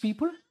to these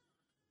people?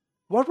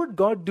 What would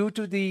God do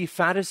to the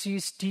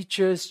Pharisees,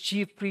 teachers,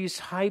 chief priests,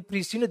 high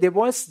priests? They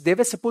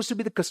were supposed to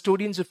be the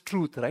custodians of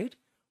truth, right?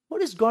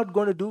 What is God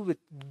going to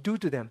do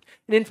to them?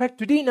 And in fact,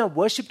 today in our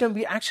worship time,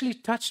 we actually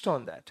touched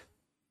on that.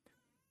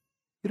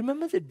 You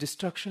remember the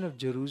destruction of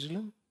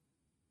Jerusalem?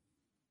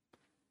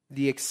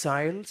 The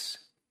exiles?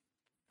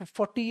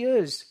 40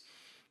 years.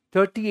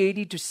 30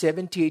 AD to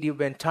 70 AD,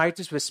 when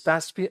Titus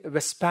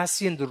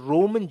Vespasian, the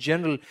Roman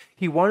general,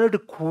 he wanted to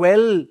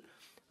quell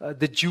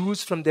the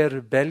Jews from their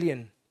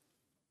rebellion.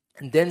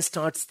 And then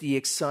starts the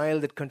exile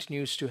that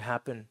continues to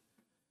happen.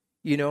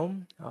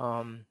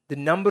 The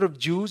number of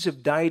Jews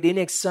have died in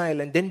exile,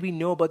 and then we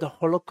know about the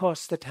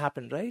Holocaust that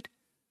happened, right?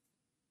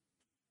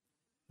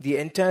 The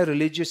entire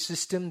religious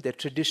system, their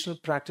traditional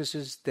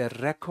practices, their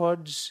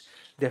records,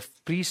 their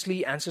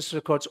priestly ancestor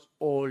records,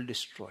 all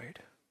destroyed.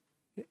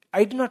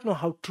 I do not know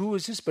how true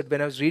is this, but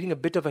when I was reading a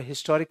bit of a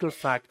historical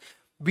fact,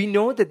 we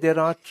know that there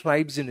are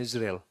tribes in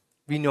Israel.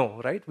 We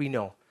know, right? We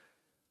know.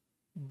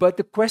 But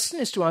the question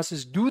is to us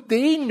is, do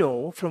they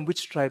know from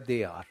which tribe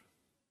they are?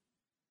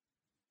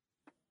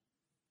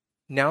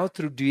 Now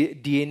through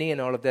DNA and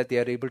all of that, they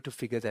are able to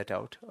figure that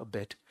out a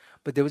bit.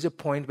 But there was a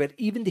point where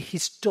even the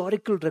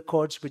historical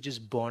records were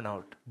just burned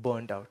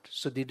out.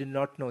 So they did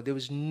not know. There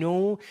was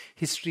no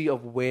history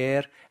of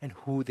where and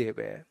who they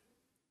were.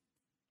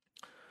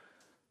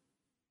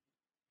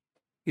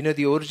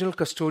 The original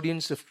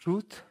custodians of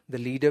truth, the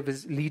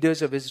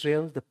leaders of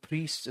Israel, the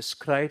priests, the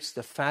scribes,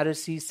 the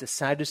Pharisees, the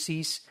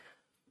Sadducees,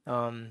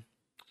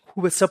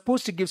 who were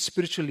supposed to give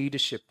spiritual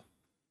leadership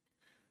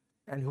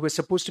and who were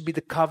supposed to be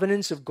the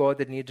covenants of God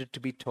that needed to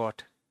be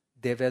taught,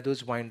 they were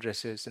those vine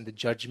dressers, and the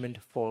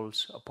judgment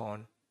falls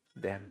upon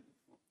them.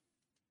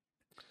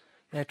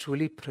 And I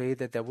truly pray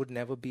that would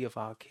never be of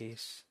our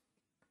case.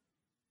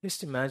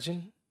 Just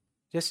imagine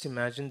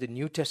the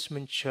New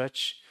Testament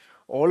church,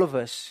 all of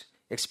us,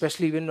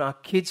 especially even our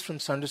kids from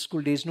Sunday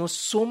school days, know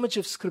so much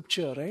of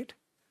Scripture, right?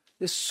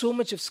 There's so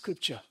much of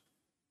Scripture.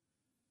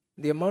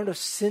 The amount of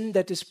sin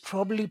that is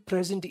probably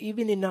present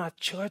even in our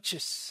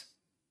churches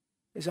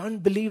is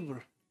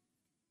unbelievable.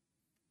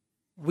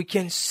 We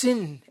can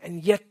sin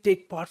and yet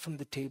take part from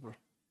the table.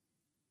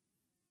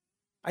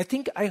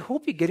 I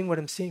hope you're getting what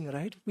I'm saying,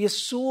 right?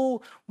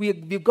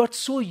 We've got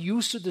so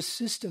used to the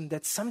system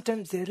that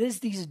sometimes there is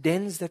these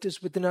dens that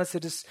is within us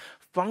that is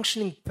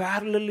functioning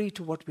parallelly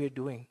to what we're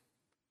doing.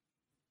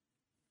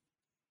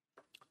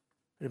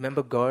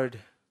 Remember, God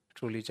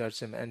truly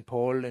judged them. And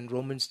Paul in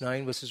Romans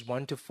 9 verses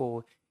 1 to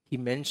 4, he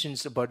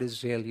mentions about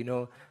Israel,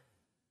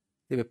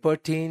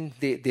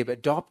 they've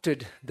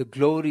adopted the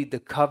glory, the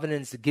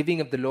covenants, the giving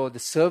of the law, the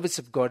service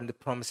of God and the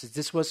promises.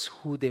 This was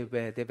who they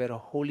were. They were a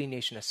holy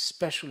nation, a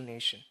special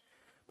nation.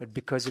 But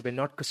because they were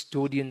not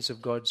custodians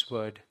of God's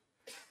word,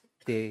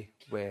 they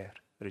were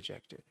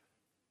rejected.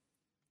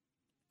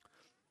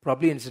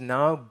 Probably it's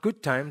now a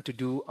good time to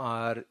do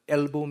our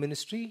elbow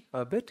ministry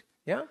a bit.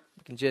 Yeah,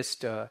 you can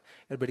just,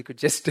 everybody could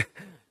just,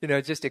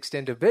 just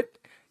extend a bit.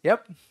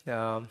 Yep.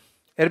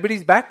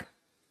 Everybody's back?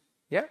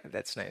 Yeah,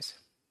 that's nice.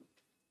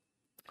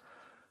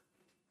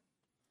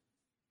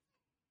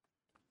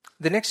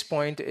 The next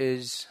point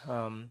is,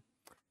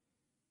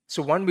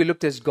 so one, we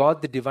looked as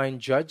God, the divine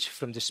judge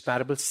from this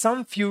parable.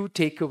 Some few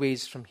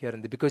takeaways from here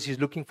and there, because he's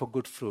looking for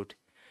good fruit.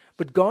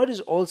 But God is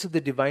also the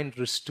divine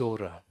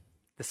restorer,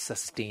 the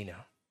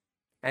sustainer.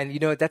 And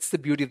that's the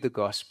beauty of the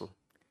gospel.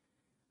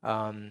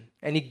 And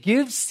he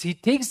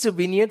takes the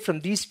vineyard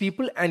from these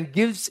people and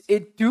gives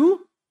it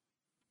to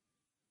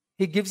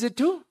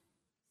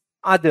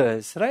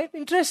others, right?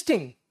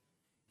 Interesting.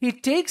 He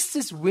takes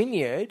this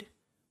vineyard,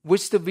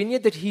 the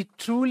vineyard that he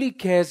truly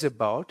cares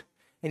about,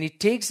 and he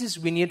takes this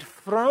vineyard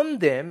from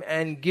them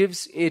and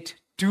gives it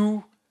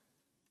to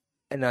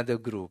another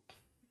group.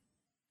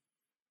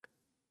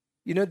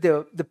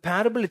 The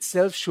parable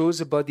itself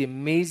shows about the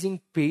amazing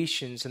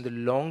patience and the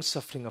long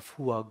suffering of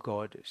who our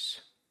God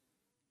is.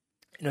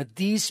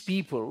 These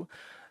people,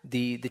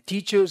 the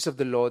teachers of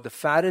the law, the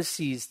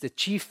Pharisees, the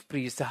chief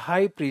priests, the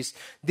high priests,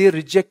 they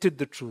rejected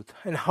the truth.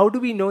 And how do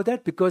we know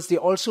that? Because they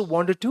also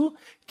wanted to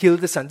kill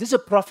the Son. This is a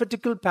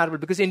prophetical parable,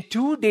 because in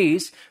 2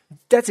 days,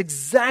 that's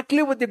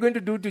exactly what they're going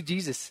to do to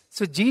Jesus.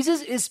 So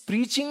Jesus is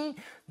preaching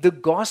the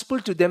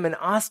gospel to them and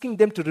asking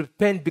them to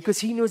repent, because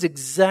he knows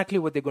exactly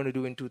what they're going to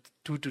do in 2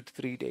 to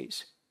 3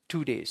 days.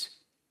 2 days.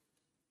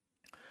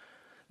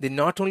 They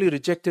not only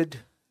rejected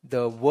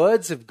the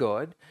words of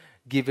God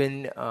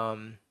given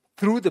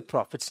through the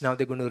prophets, now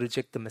they're going to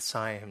reject the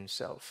Messiah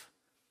himself.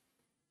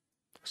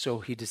 So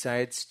he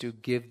decides to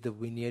give the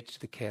vineyard to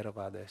the care of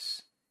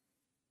others.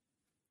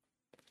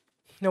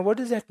 Now, what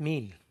does that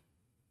mean?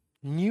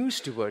 New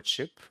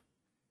stewardship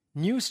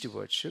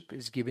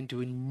is given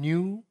to a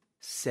new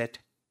set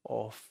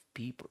of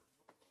people.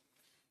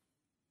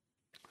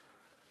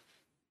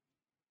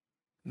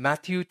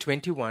 Matthew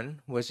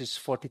 21 verses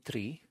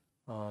 43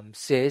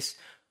 says,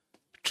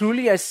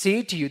 "Truly I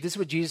say to you," this is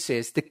what Jesus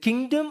says, "the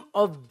kingdom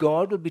of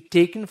God will be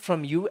taken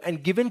from you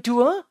and given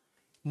to a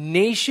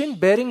nation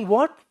bearing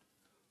what?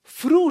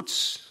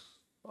 Fruits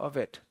of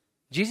it."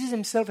 Jesus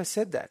himself has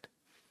said that.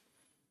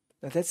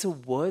 Now that's the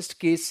worst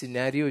case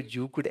scenario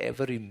you could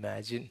ever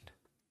imagine.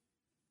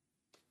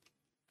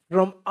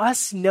 From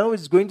us now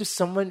it's going to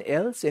someone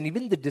else, and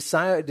even the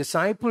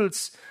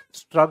disciples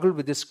struggle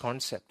with this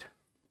concept.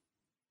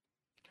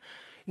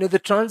 The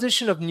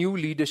transition of new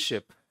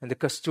leadership and the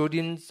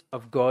custodians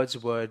of God's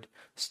word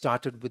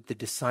started with the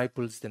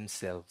disciples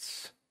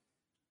themselves.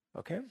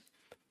 Okay?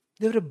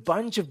 They were a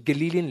bunch of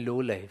Galilean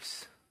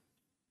lowlifes.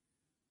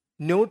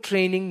 No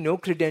training, no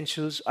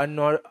credentials,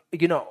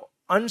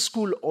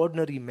 unschooled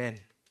ordinary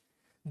men.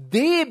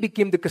 They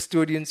became the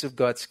custodians of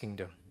God's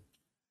kingdom.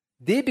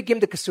 They became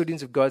the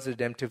custodians of God's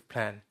redemptive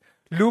plan.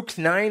 Luke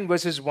 9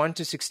 verses 1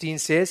 to 16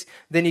 says,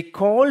 "Then he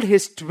called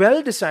his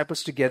 12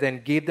 disciples together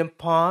and gave them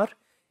power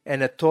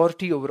and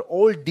authority over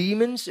all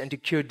demons and to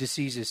cure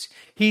diseases.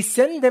 He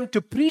sent them to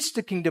preach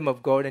the kingdom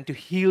of God and to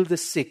heal the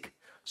sick.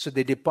 So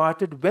they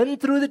departed, went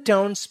through the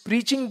towns,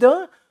 preaching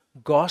the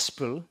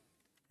gospel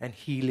and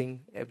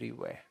healing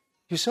everywhere."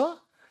 You saw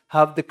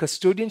how the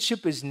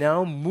custodianship is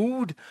now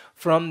moved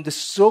from the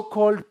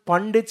so-called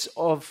pundits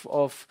of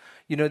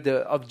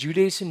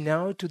Judaism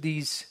now to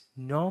these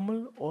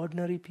normal,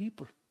 ordinary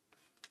people.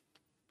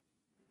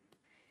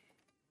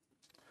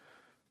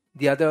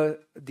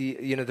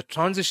 The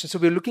transition. So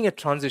we're looking at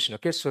transition.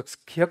 Okay, so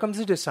here comes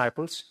the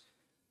disciples.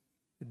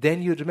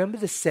 Then you remember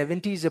the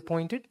 70 is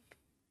appointed.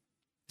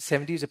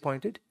 70 is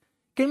appointed.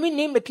 Can we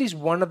name at least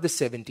one of the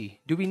 70?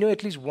 Do we know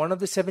at least one of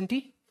the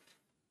 70?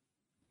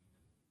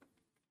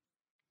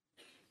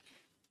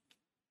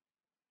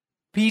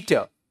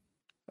 Peter.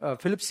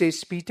 Philip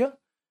says, Peter,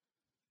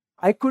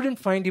 I couldn't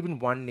find even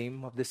one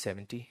name of the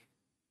 70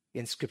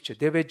 in Scripture.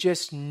 There were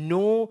just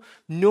no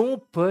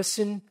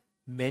person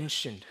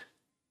mentioned.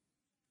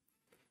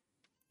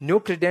 No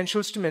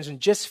credentials to mention,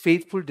 just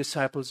faithful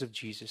disciples of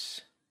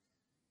Jesus.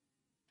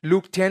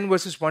 Luke 10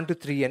 verses 1 to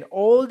 3. And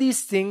all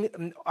these things,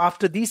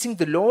 after these things,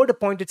 the Lord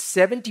appointed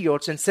 70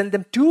 odds and sent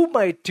them 2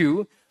 by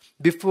 2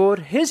 before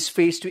his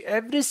face to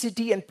every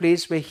city and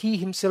place where he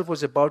himself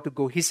was about to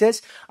go. He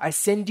says, I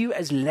send you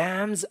as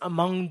lambs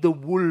among the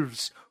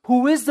wolves.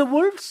 Who is the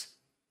wolves?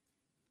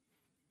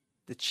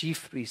 The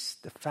chief priests,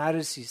 the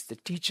Pharisees, the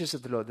teachers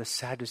of the law, the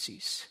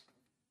Sadducees.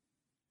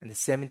 And the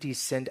 70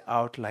 sent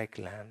out like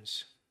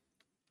lambs.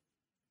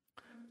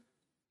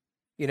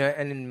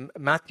 And in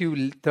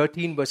Matthew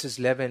 13 verses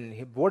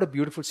 11, what a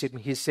beautiful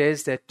statement. He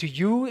says that to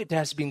you it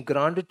has been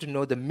granted to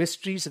know the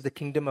mysteries of the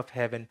kingdom of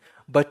heaven,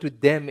 but to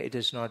them it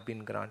has not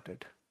been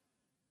granted.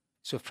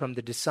 So from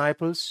the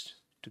disciples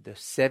to the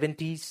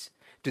 70s,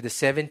 to the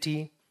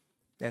 70,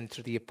 and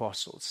to the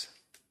apostles.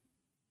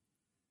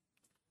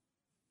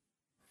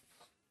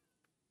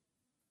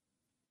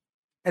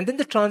 And then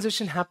the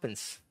transition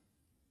happens.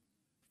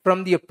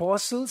 From the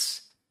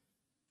apostles,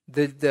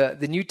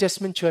 the New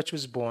Testament church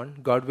was born.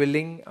 God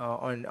willing,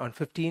 on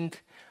 15th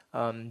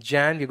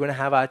Jan, we're going to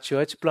have our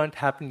church plant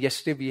happen.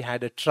 Yesterday we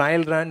had a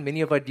trial run.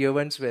 Many of our dear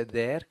ones were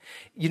there.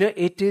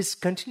 It is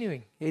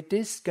continuing. It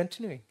is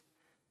continuing.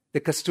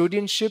 The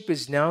custodianship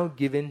is now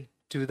given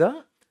to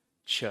the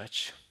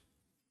church.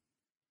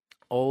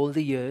 All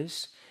the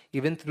years,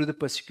 even through the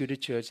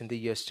persecuted church in the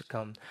years to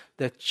come,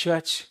 the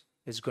church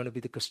is going to be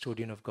the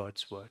custodian of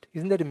God's word.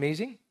 Isn't that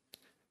amazing?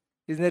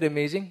 Isn't that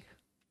amazing?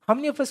 How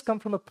many of us come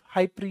from a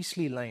high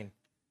priestly line?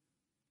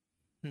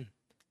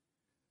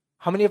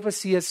 How many of us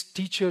see as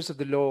teachers of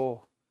the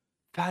law,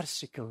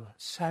 Pharisaical,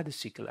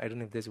 Sadduceical? I don't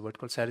know if there's a word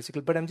called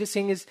Sadduceical, but I'm just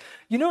saying is,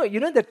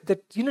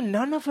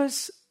 none of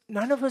us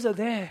are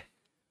there.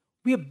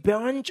 We're a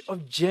bunch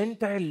of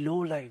Gentile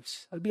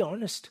lowlives. I'll be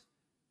honest.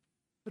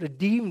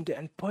 Redeemed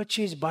and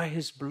purchased by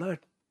his blood.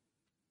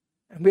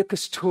 And we're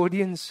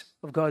custodians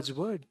of God's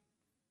word.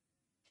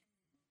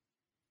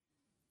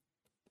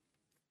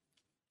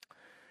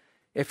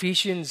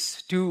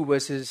 Ephesians 2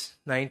 verses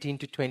 19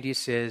 to 20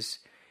 says,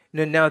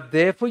 Now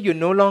therefore you're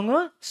no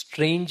longer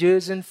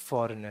strangers and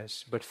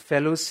foreigners, but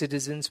fellow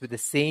citizens with the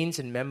saints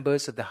and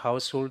members of the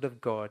household of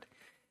God,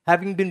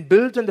 having been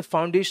built on the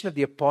foundation of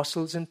the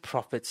apostles and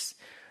prophets,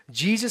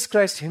 Jesus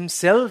Christ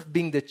himself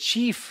being the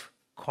chief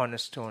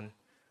cornerstone,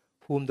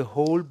 whom the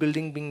whole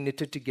building being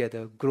knitted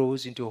together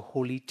grows into a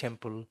holy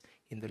temple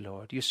in the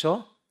Lord. You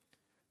saw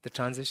the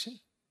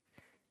transition?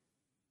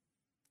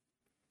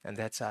 And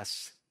that's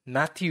us.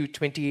 Matthew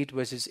 28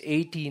 verses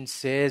 18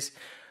 says,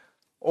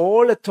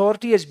 All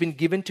authority has been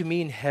given to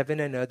me in heaven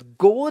and earth.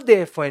 Go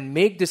therefore and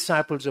make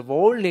disciples of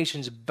all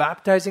nations,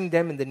 baptizing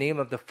them in the name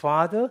of the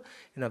Father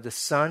and of the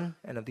Son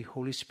and of the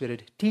Holy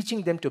Spirit,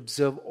 teaching them to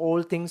observe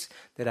all things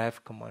that I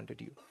have commanded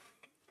you.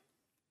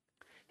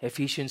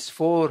 Ephesians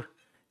 4,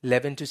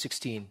 11 to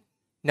 16.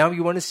 Now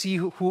you want to see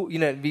who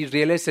we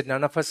realize that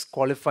none of us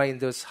qualify in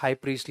those high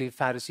priestly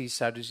Pharisees,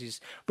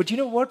 Sadducees. But you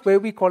know what? Where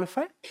we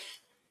qualify?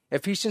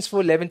 Ephesians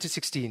 4, 11 to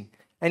 16.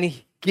 And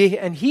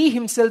he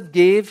himself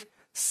gave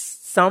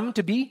some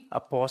to be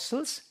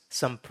apostles,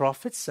 some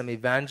prophets, some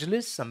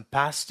evangelists, some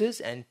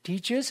pastors and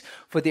teachers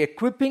for the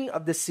equipping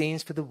of the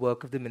saints for the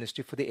work of the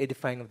ministry, for the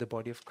edifying of the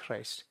body of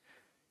Christ.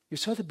 You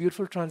saw the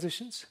beautiful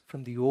transitions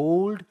from the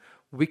old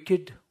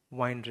wicked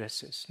wine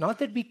dressers. Not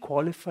that we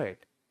qualified.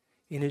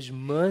 In his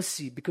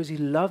mercy, because he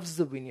loves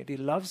the vineyard, he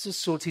loves the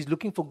souls, he's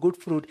looking for good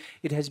fruit,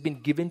 it has been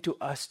given to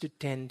us to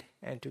tend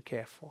and to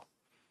care for.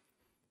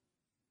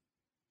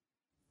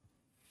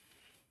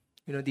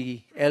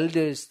 The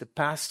elders, the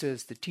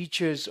pastors, the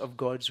teachers of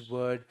God's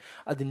word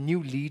are the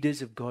new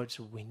leaders of God's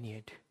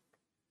vineyard.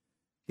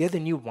 They're the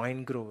new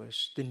wine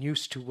growers, the new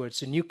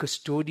stewards, the new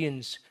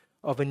custodians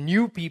of a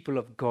new people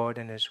of God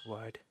and his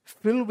word,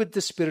 filled with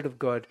the Spirit of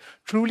God,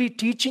 truly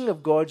teaching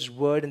of God's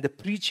word and the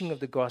preaching of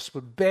the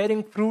gospel,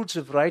 bearing fruits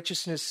of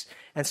righteousness,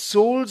 and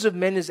souls of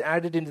men is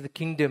added into the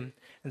kingdom,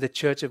 and the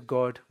church of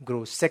God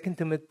grows. 2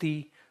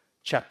 Timothy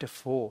chapter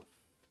 4.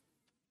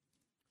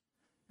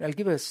 I'll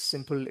give a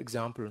simple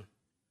example.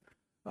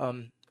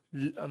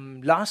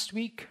 Last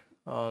week,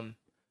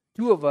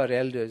 two of our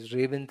elders,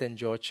 Ravint and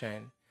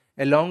Georgine,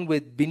 along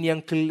with Binny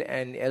Uncle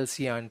and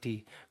Elsie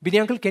Auntie. Binny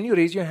Uncle, can you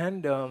raise your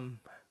hand?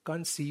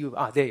 Can't see you.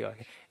 There you are.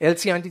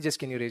 Elsie Auntie, just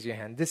can you raise your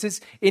hand? This is,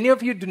 any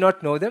of you do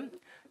not know them,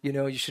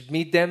 you should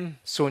meet them,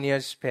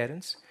 Sonia's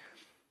parents.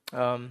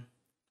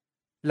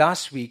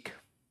 Last week,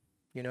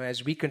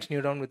 as we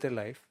continued on with their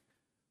life,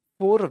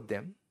 4 of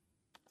them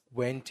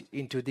went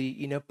into the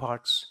inner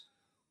parts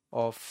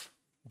of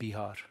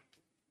Bihar.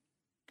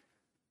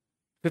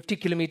 50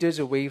 kilometers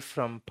away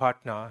from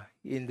Patna,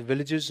 in the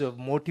villages of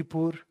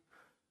Motipur,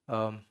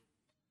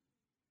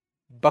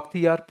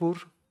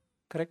 Bakhtiyarpur,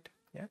 correct?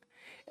 Yeah,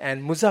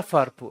 and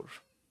Muzaffarpur.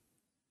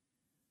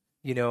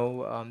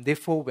 They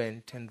 4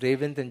 went, and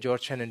Ravint and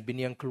Georgine and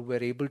Binny Uncle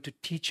were able to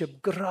teach a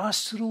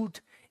grassroots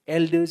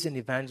elders and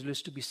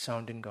evangelists to be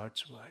sound in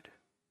God's word.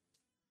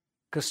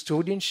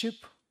 Custodianship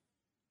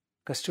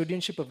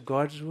of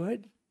God's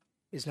word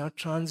is now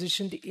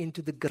transitioned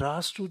into the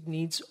grassroots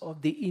needs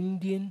of the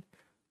Indian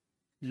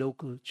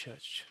local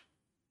church.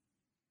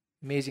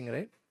 Amazing,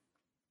 right?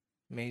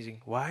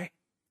 Amazing. Why?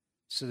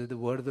 So that the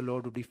word of the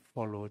Lord would be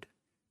followed.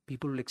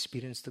 People will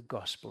experience the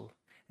gospel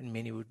and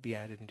many would be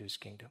added into his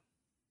kingdom.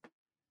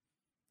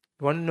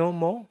 You want to know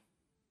more?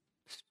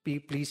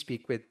 Please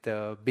speak with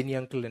Binny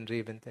Uncle and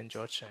Ravint and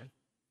George Chan.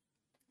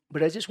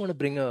 But I just want to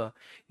bring a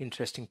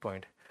interesting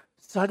point.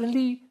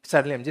 Suddenly,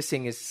 I'm just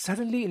saying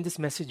suddenly in this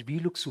message, we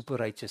look super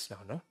righteous now,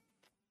 no?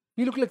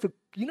 We look like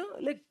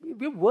like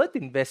we're worth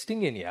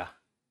investing in, yeah.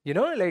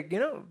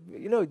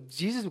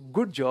 Jesus,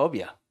 good job,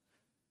 yeah.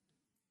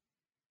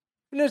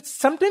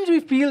 Sometimes we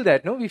feel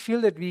that, no? We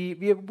feel that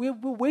we're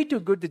way too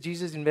good that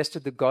Jesus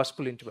invested the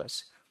gospel into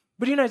us.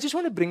 But, I just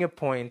want to bring a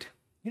point.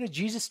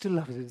 Jesus still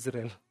loves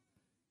Israel.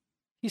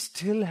 He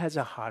still has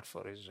a heart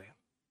for Israel.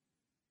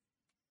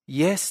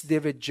 Yes, they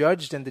were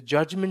judged and the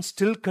judgment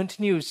still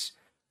continues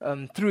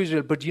through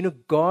Israel. But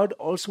God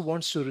also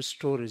wants to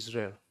restore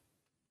Israel.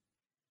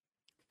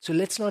 So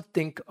let's not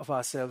think of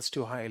ourselves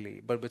too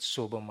highly, but with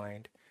sober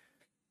mind.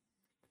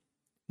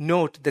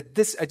 Note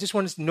that I just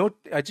want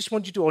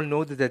you to all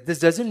know that this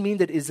doesn't mean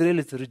that Israel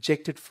is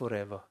rejected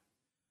forever.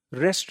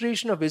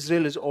 Restoration of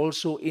Israel is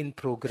also in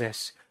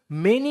progress.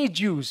 Many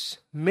Jews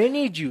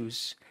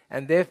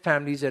and their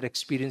families are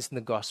experiencing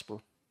the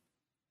gospel.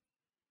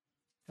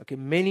 Okay,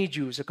 many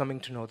Jews are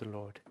coming to know the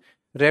Lord.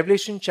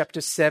 Revelation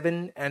chapter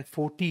 7 and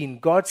 14,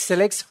 God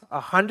selects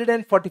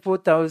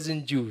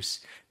 144,000 Jews.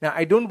 Now,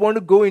 I don't want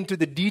to go into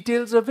the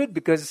details of it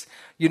because,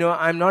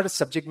 I'm not a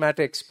subject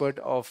matter expert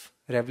of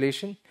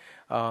Revelation.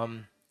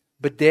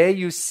 But there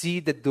you see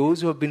that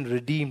those who have been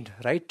redeemed,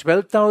 right?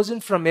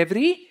 12,000 from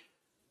every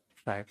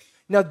tribe.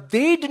 Now,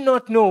 they did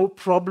not know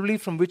probably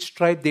from which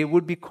tribe they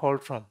would be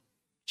called from.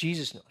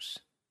 Jesus knows.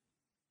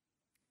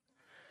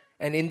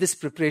 And in this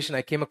preparation,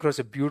 I came across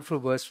a beautiful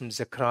verse from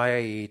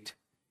Zechariah 8.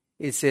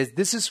 It says,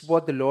 "This is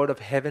what the Lord of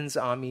heaven's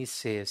armies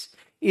says.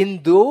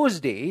 In those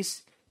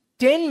days,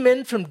 10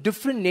 men from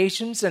different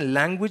nations and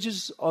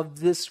languages of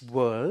this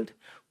world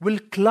will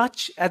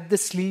clutch at the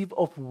sleeve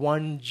of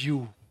one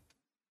Jew."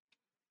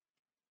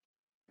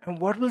 And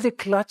what will they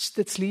clutch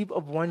the sleeve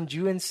of one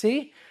Jew and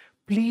say?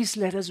 "Please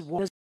let us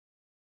walk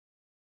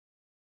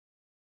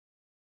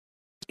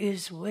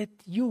is with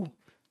you."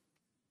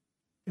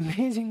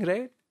 Amazing,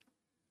 right?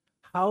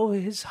 How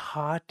his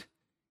heart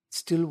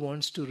still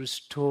wants to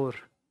restore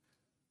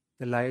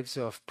the lives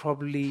of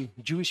probably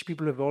Jewish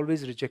people who have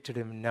always rejected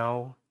him.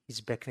 Now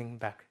he's beckoning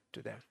back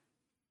to them.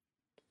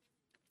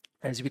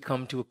 As we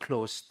come to a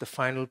close, the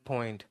final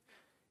point,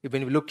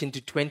 when we look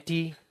into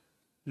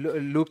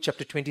Luke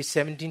chapter 20,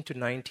 17 to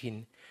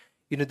 19,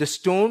 the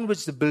stone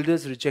which the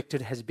builders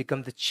rejected has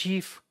become the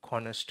chief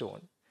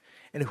cornerstone.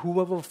 And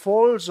whoever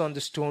falls on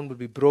the stone will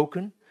be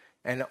broken,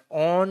 and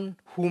on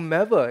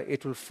whomever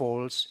it will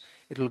falls,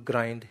 it will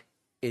grind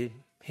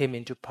him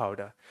into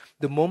powder.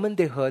 The moment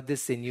they heard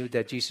this, they knew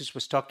that Jesus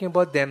was talking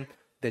about them,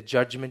 the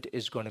judgment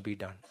is going to be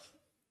done.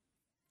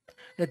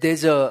 Now,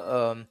 there's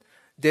a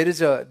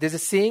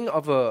saying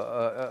of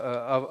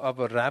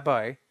a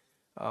rabbi,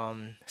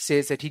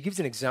 says that he gives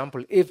an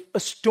example. If a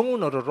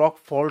stone or a rock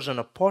falls on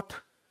a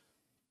pot,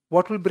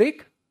 what will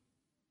break?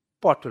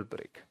 Pot will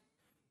break.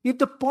 If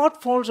the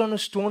pot falls on a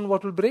stone,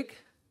 what will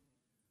break?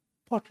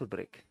 Pot will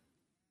break.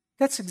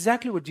 That's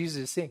exactly what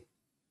Jesus is saying.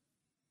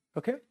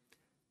 Okay?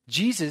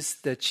 Jesus,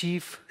 the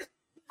chief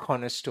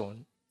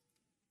cornerstone.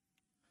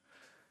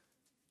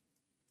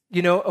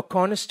 A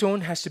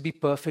cornerstone has to be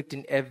perfect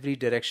in every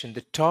direction.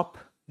 The top,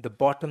 the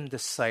bottom, the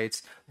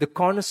sides. The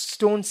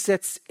cornerstone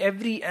sets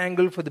every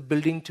angle for the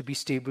building to be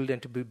stable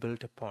and to be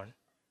built upon.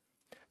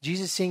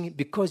 Jesus is saying,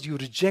 because you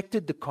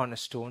rejected the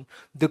cornerstone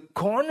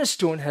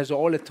has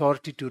all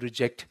authority to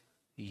reject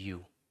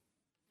you.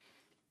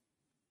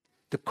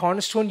 The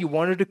cornerstone you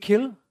wanted to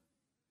kill,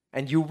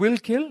 and you will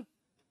kill,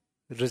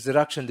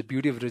 resurrection, the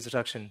beauty of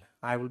resurrection.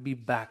 I will be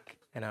back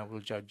and I will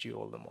judge you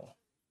all the more.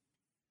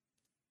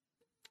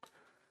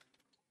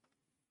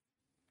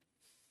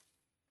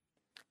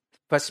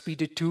 First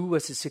Peter 2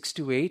 verses 6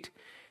 to 8.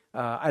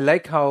 I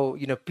like how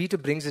Peter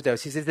brings it out.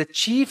 He says, "The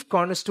chief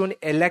cornerstone,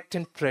 elect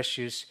and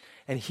precious,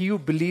 and he who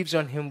believes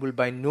on him will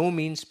by no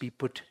means be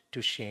put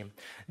to shame.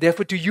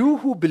 Therefore, to you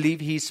who believe,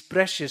 he is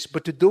precious,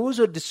 but to those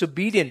who are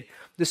disobedient,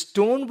 the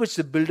stone which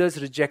the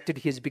builders rejected,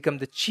 he has become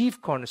the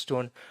chief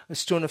cornerstone, a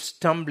stone of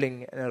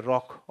stumbling and a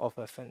rock of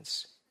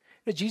offense."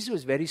 Jesus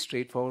was very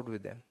straightforward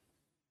with them.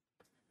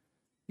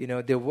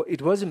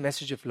 It was a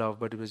message of love,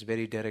 but it was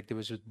very direct. There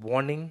was a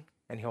warning,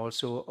 and he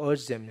also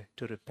urged them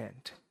to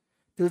repent.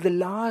 Till the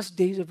last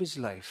days of his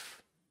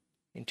life,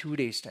 in 2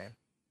 days' time,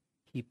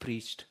 he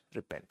preached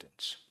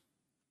repentance.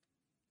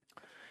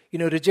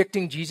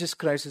 Rejecting Jesus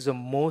Christ is the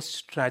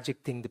most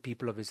tragic thing the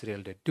people of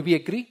Israel did. Do we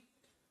agree?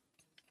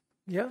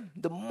 Yeah,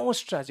 the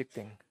most tragic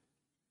thing.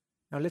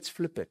 Now let's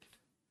flip it.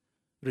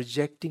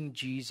 Rejecting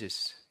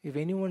Jesus. If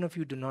any one of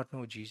you do not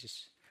know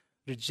Jesus,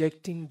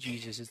 Rejecting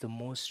Jesus is the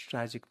most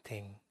tragic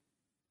thing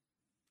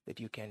that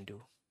you can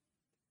do.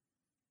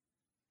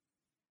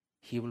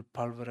 He will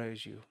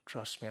pulverize you.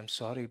 Trust me, I'm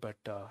sorry, but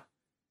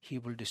he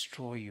will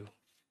destroy you.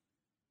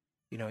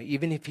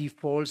 Even if he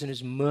falls in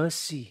his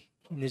mercy,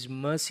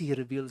 he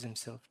reveals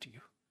himself to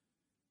you.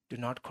 Do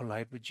not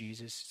collide with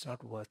Jesus. It's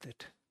not worth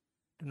it.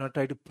 Do not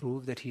try to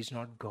prove that he's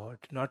not God.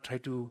 Do not try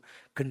to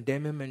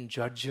condemn him and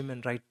judge him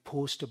and write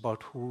posts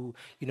about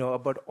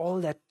about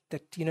all that,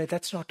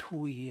 that's not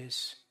who he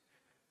is.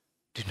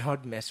 Do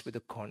not mess with the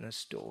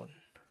cornerstone.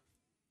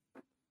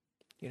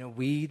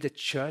 We, the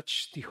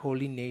church, the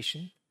holy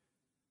nation,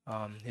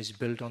 is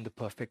built on the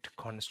perfect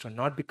cornerstone.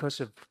 Not because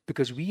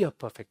we are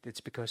perfect.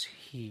 It's because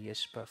he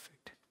is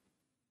perfect.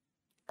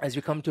 As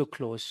we come to a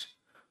close,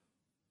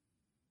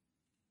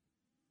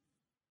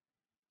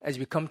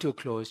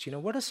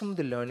 what are some of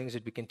the learnings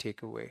that we can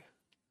take away?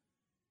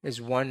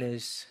 One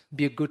is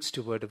be a good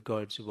steward of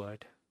God's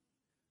word.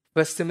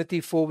 1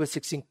 Timothy 4 verse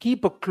 16,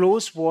 keep a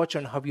close watch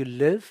on how you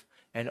live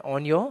and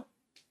on your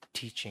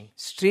teaching.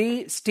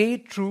 Stay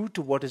true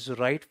to what is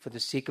right for the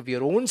sake of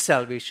your own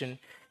salvation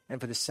and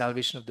for the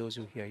salvation of those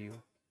who hear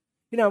you.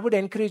 I would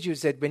encourage you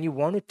that when you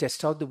want to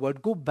test out the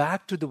word, go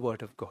back to the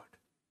word of God.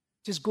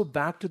 Just go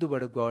back to the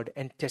word of God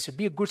and test it.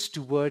 Be a good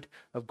steward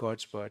of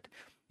God's word.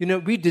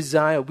 We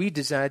desire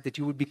that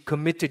you would be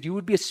committed. You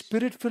would be a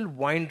spirit-filled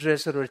wine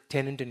dresser or a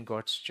tenant in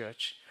God's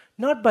church.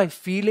 Not by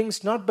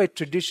feelings, not by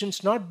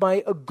traditions, not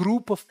by a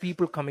group of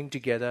people coming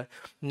together,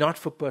 not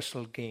for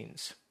personal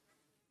gains.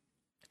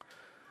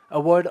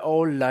 Avoid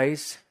all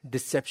lies,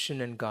 deception,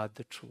 and guard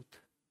the truth.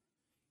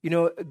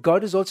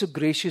 God is also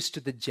gracious to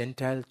the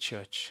Gentile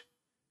church.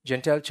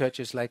 Gentile church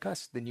is like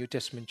us, the New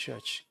Testament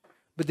church.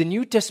 But the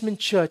New Testament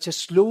church has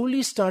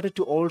slowly started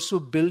to also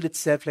build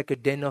itself like a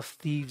den of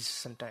thieves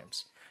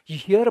sometimes. You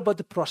hear about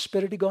the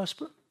prosperity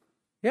gospel?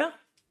 Yeah?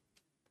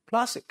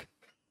 Classic.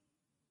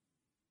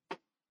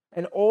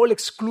 An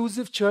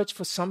all-exclusive church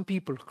for some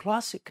people?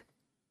 Classic.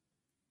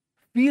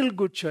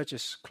 Feel-good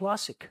churches?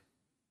 Classic.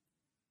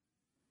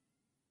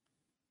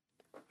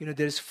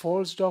 There's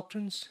false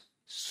doctrines,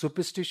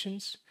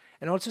 superstitions,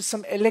 and also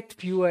some elect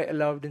few are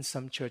allowed in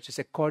some churches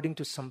according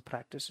to some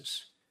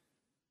practices.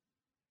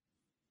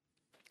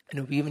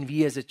 Even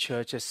we as a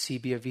church, as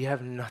CBF, we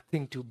have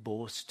nothing to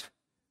boast.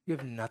 We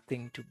have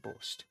nothing to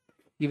boast.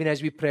 Even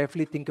as we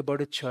prayerfully think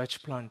about a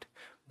church plant,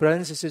 brothers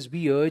and sisters,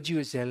 we urge you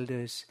as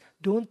elders,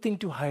 don't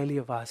think too highly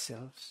of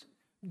ourselves.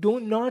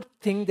 Do not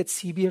think that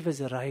CBF has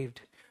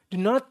arrived. Do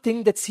not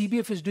think that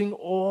CBF is doing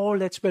all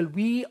that's well.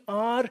 We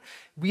are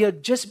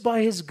just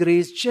by His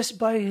grace, just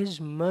by His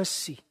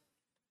mercy.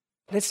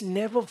 Let's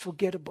never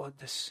forget about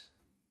this.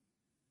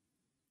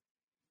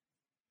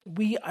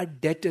 We are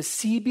debtors.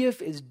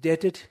 CBF is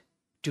debted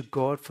to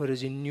God for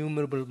His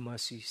innumerable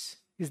mercies.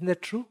 Isn't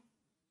that true?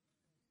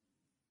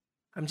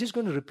 I'm just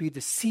going to repeat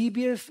this.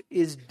 CBF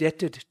is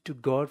debted to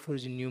God for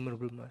His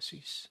innumerable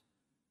mercies.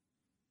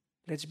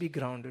 Let's be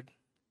grounded.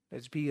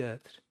 Let's be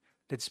earthed.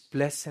 Let's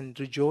bless and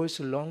rejoice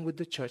along with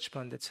the church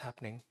plant that's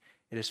happening.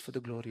 It is for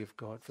the glory of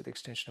God, for the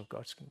extension of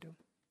God's kingdom.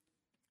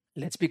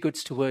 Let's be good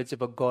stewards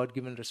of our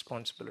God-given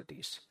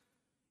responsibilities.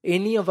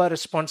 Any of our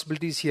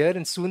responsibilities here,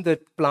 and soon the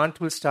plant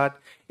will start,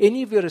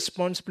 any of your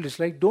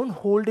responsibilities, don't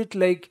hold it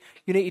like,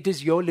 it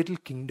is your little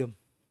kingdom.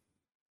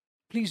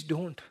 Please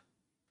don't.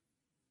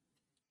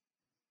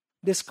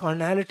 There's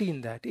carnality in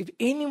that. If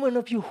any one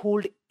of you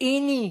hold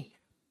any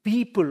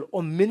people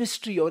or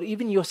ministry or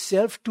even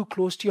yourself too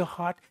close to your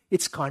heart,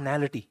 it's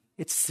carnality.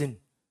 It's sin.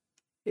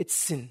 It's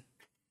sin.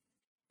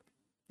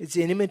 It's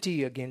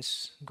enmity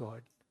against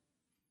God.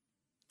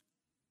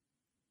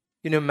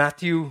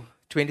 Matthew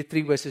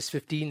 23 verses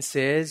 15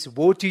 says,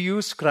 "Woe to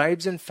you,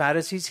 scribes and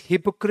Pharisees,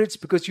 hypocrites,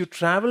 because you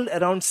travel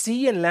around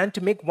sea and land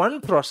to make one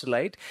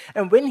proselyte,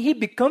 and when he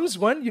becomes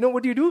one,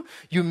 what do?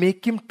 You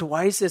make him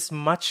twice as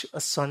much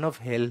a son of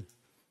hell."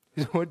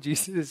 Is what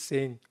Jesus is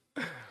saying.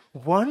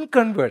 One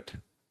convert.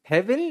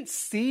 Heaven,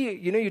 sea,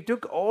 you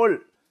took all.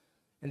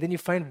 And then you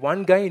find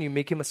one guy and you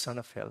make him a son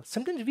of hell.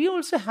 Sometimes we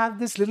also have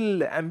these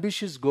little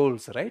ambitious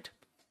goals, right?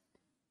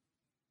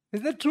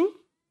 Isn't that true?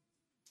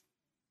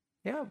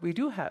 Yeah, we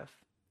do have.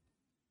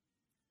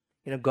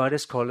 God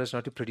has called us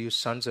not to produce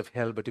sons of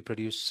hell, but to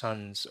produce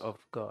sons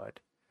of God.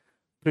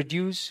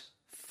 Produce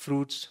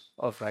fruits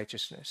of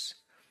righteousness.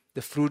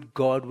 The fruit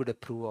God would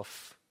approve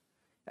of.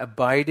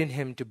 Abide in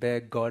Him to bear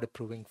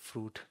God-approving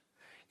fruit.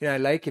 I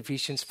like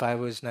Ephesians 5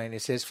 verse 9.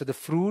 It says, "For the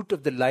fruit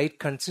of the light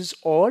consists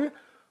all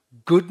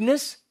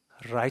goodness,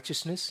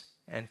 righteousness,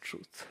 and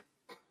truth."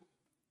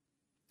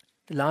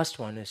 The last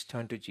one is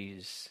turn to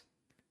Jesus.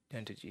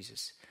 Turn to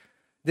Jesus.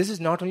 This is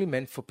not only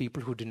meant for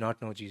people who do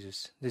not know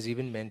Jesus. This is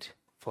even meant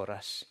for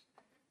us.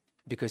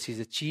 Because He's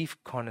the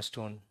chief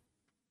cornerstone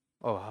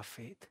of our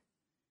faith.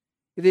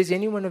 If there's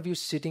any one of you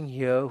sitting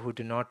here who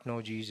do not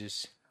know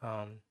Jesus,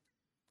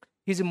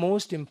 He's the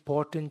most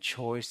important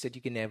choice that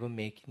you can ever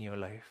make in your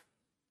life.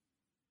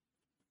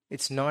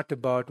 It's not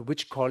about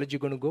which college you're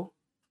going to go.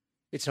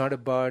 It's not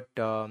about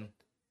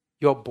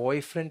your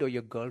boyfriend or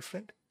your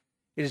girlfriend.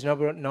 It is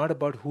not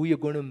about who you're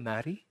going to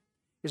marry.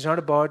 It's not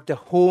about the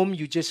home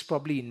you just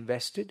probably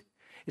invested.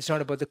 It's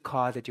not about the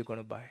car that you're going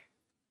to buy.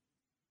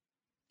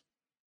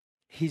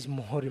 He's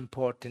more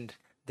important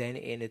than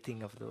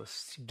anything of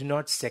those. Do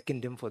not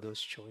second him for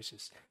those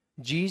choices.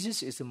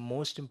 Jesus is the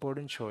most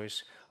important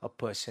choice a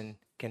person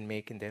can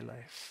make in their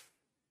life.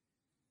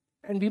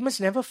 And we must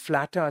never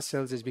flatter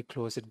ourselves as we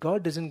close it.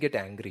 God doesn't get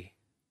angry.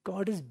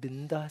 God is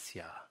bindas,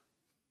 yeah.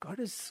 God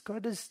is,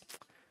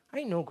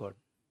 I know God.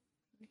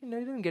 He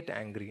doesn't get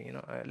angry,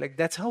 like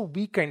that's how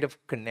we kind of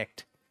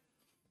connect.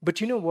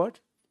 But you know what?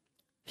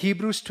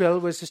 Hebrews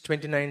 12 verses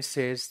 29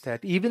 says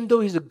that even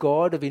though he's a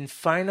God of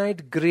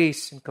infinite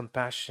grace and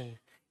compassion,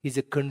 he's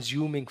a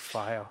consuming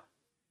fire.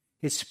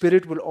 His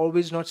spirit will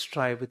always not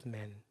strive with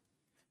men.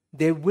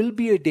 There will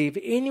be a day, if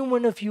any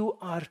one of you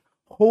are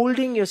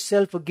holding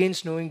yourself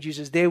against knowing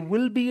Jesus, there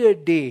will be a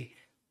day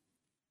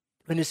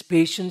when his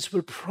patience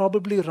will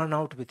probably run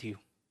out with you.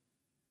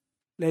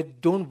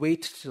 Don't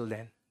wait till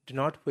then. Do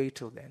not wait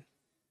till then.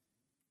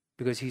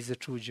 Because he's the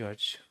true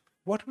judge.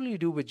 What will you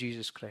do with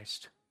Jesus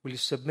Christ? Will you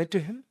submit to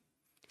him?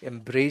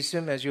 Embrace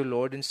him as your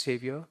Lord and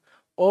Savior?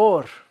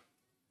 Or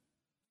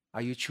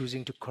are you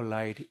choosing to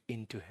collide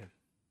into him?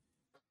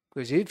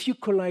 Because if you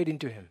collide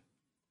into him,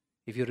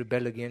 if you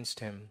rebel against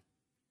him,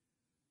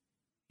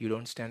 you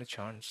don't stand a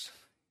chance.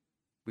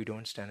 We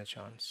don't stand a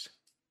chance.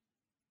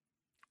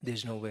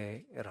 There's no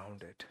way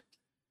around it.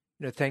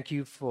 Thank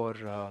you for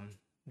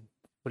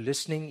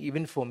listening.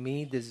 Even for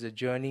me, this is a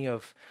journey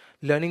of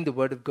learning the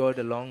Word of God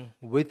along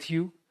with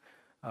you.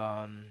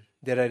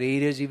 There are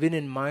areas even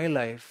in my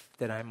life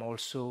that I'm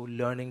also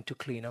learning to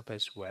clean up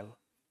as well.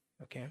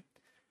 Okay?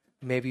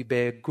 May we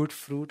bear good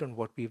fruit on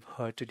what we've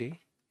heard today.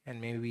 And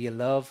may we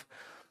allow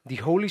the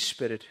Holy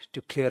Spirit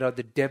to clear out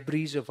the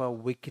debris of our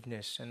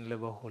wickedness and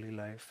live a holy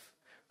life,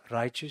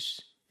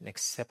 righteous and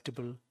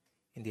acceptable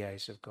in the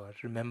eyes of God.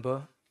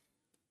 Remember,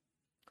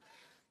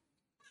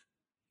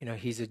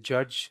 he's a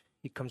judge.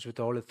 He comes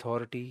with all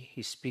authority.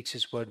 He speaks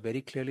his word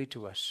very clearly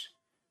to us,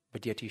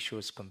 but yet he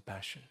shows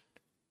compassion.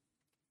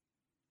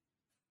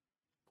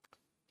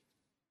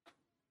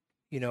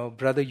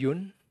 Brother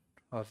Yun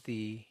of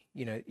the,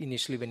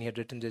 initially when he had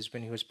written this,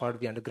 when he was part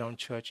of the underground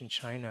church in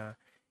China,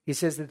 he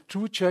says that the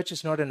true church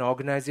is not an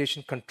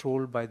organization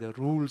controlled by the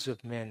rules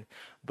of men,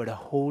 but a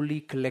holy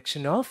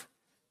collection of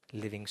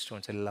living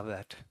stones. I love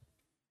that.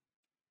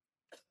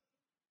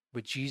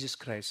 With Jesus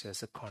Christ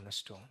as a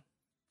cornerstone.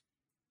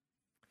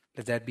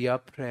 Let that be our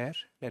prayer.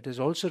 Let us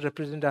also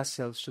represent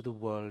ourselves to the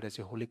world as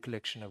a holy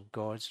collection of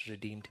God's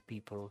redeemed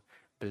people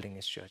building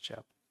his church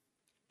up.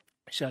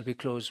 Shall we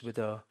close with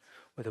a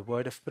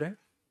word of prayer?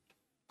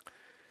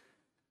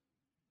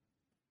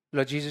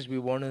 Lord Jesus, we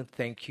want to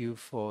thank you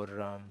for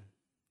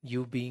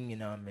you being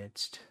in our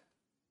midst.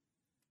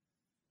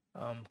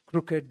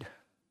 Crooked,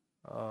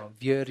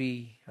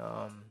 weary,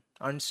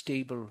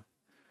 unstable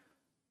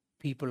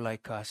people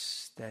like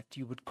us, that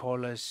you would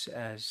call us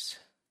as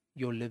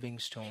your living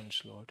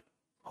stones, Lord,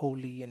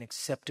 holy and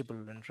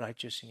acceptable and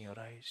righteous in your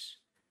eyes.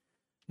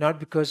 Not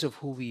because of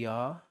who we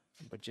are,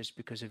 but just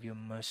because of your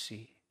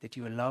mercy, that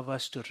you allow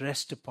us to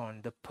rest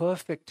upon the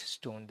perfect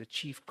stone, the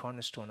chief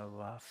cornerstone of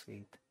our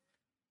faith.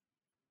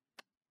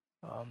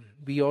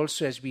 We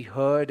also, as we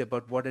heard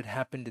about what had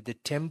happened at the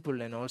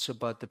temple and also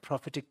about the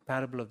prophetic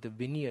parable of the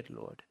vineyard,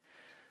 Lord,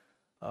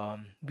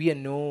 we are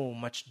no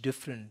much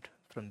different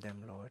from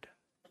them, Lord.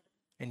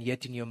 And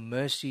yet in your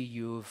mercy,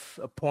 you've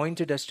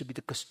appointed us to be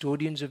the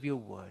custodians of your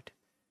word.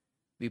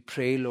 We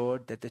pray,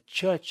 Lord, that the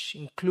church,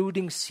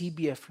 including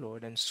CBF,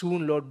 Lord, and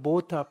soon, Lord,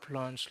 both our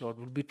plants, Lord,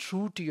 will be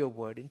true to your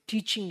word in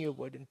teaching your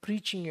word and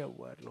preaching your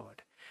word,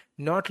 Lord.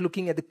 Not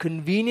looking at the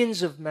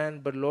convenience of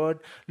man, but, Lord,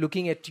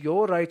 looking at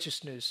your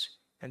righteousness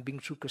and being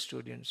true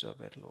custodians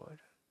of it, Lord.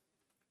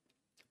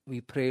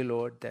 We pray,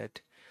 Lord, that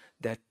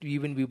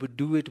even we would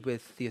do it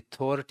with the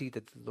authority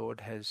that the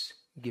Lord has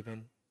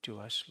given to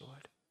us,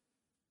 Lord.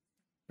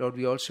 Lord,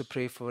 we also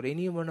pray for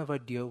any one of our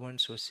dear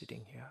ones who are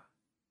sitting here,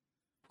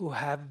 who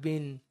have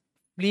been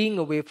fleeing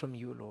away from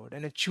you, Lord,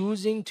 and are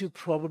choosing to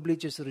probably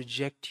just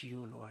reject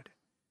you, Lord.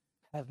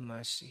 Have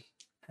mercy.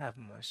 Have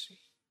mercy.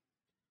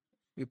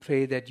 We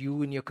pray that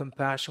you in your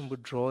compassion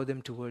would draw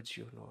them towards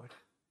you, Lord.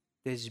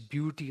 There's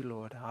beauty,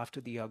 Lord,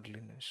 after the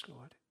ugliness,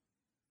 Lord.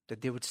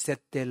 That they would set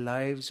their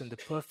lives on the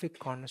perfect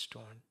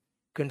cornerstone,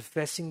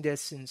 confessing their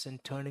sins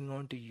and turning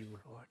on to you,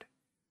 Lord.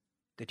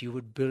 That you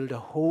would build a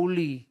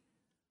holy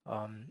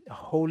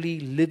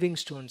living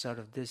stones out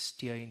of this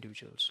dear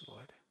individuals,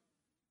 Lord.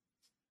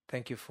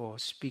 Thank you for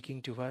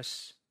speaking to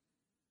us.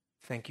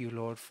 Thank you,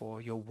 Lord,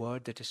 for your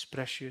word that is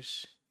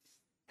precious.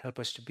 Help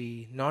us to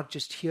be not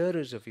just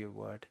hearers of your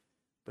word,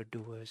 but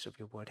doers of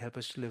your word. Help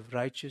us to live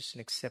righteous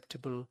and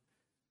acceptable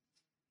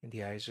in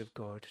the eyes of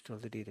God till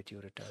the day that you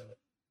return.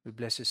 We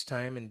bless this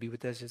time and be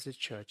with us as a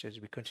church as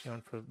we continue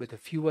on with a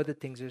few other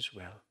things as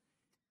well.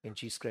 In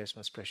Jesus Christ's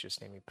most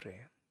precious name we pray.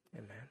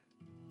 Amen.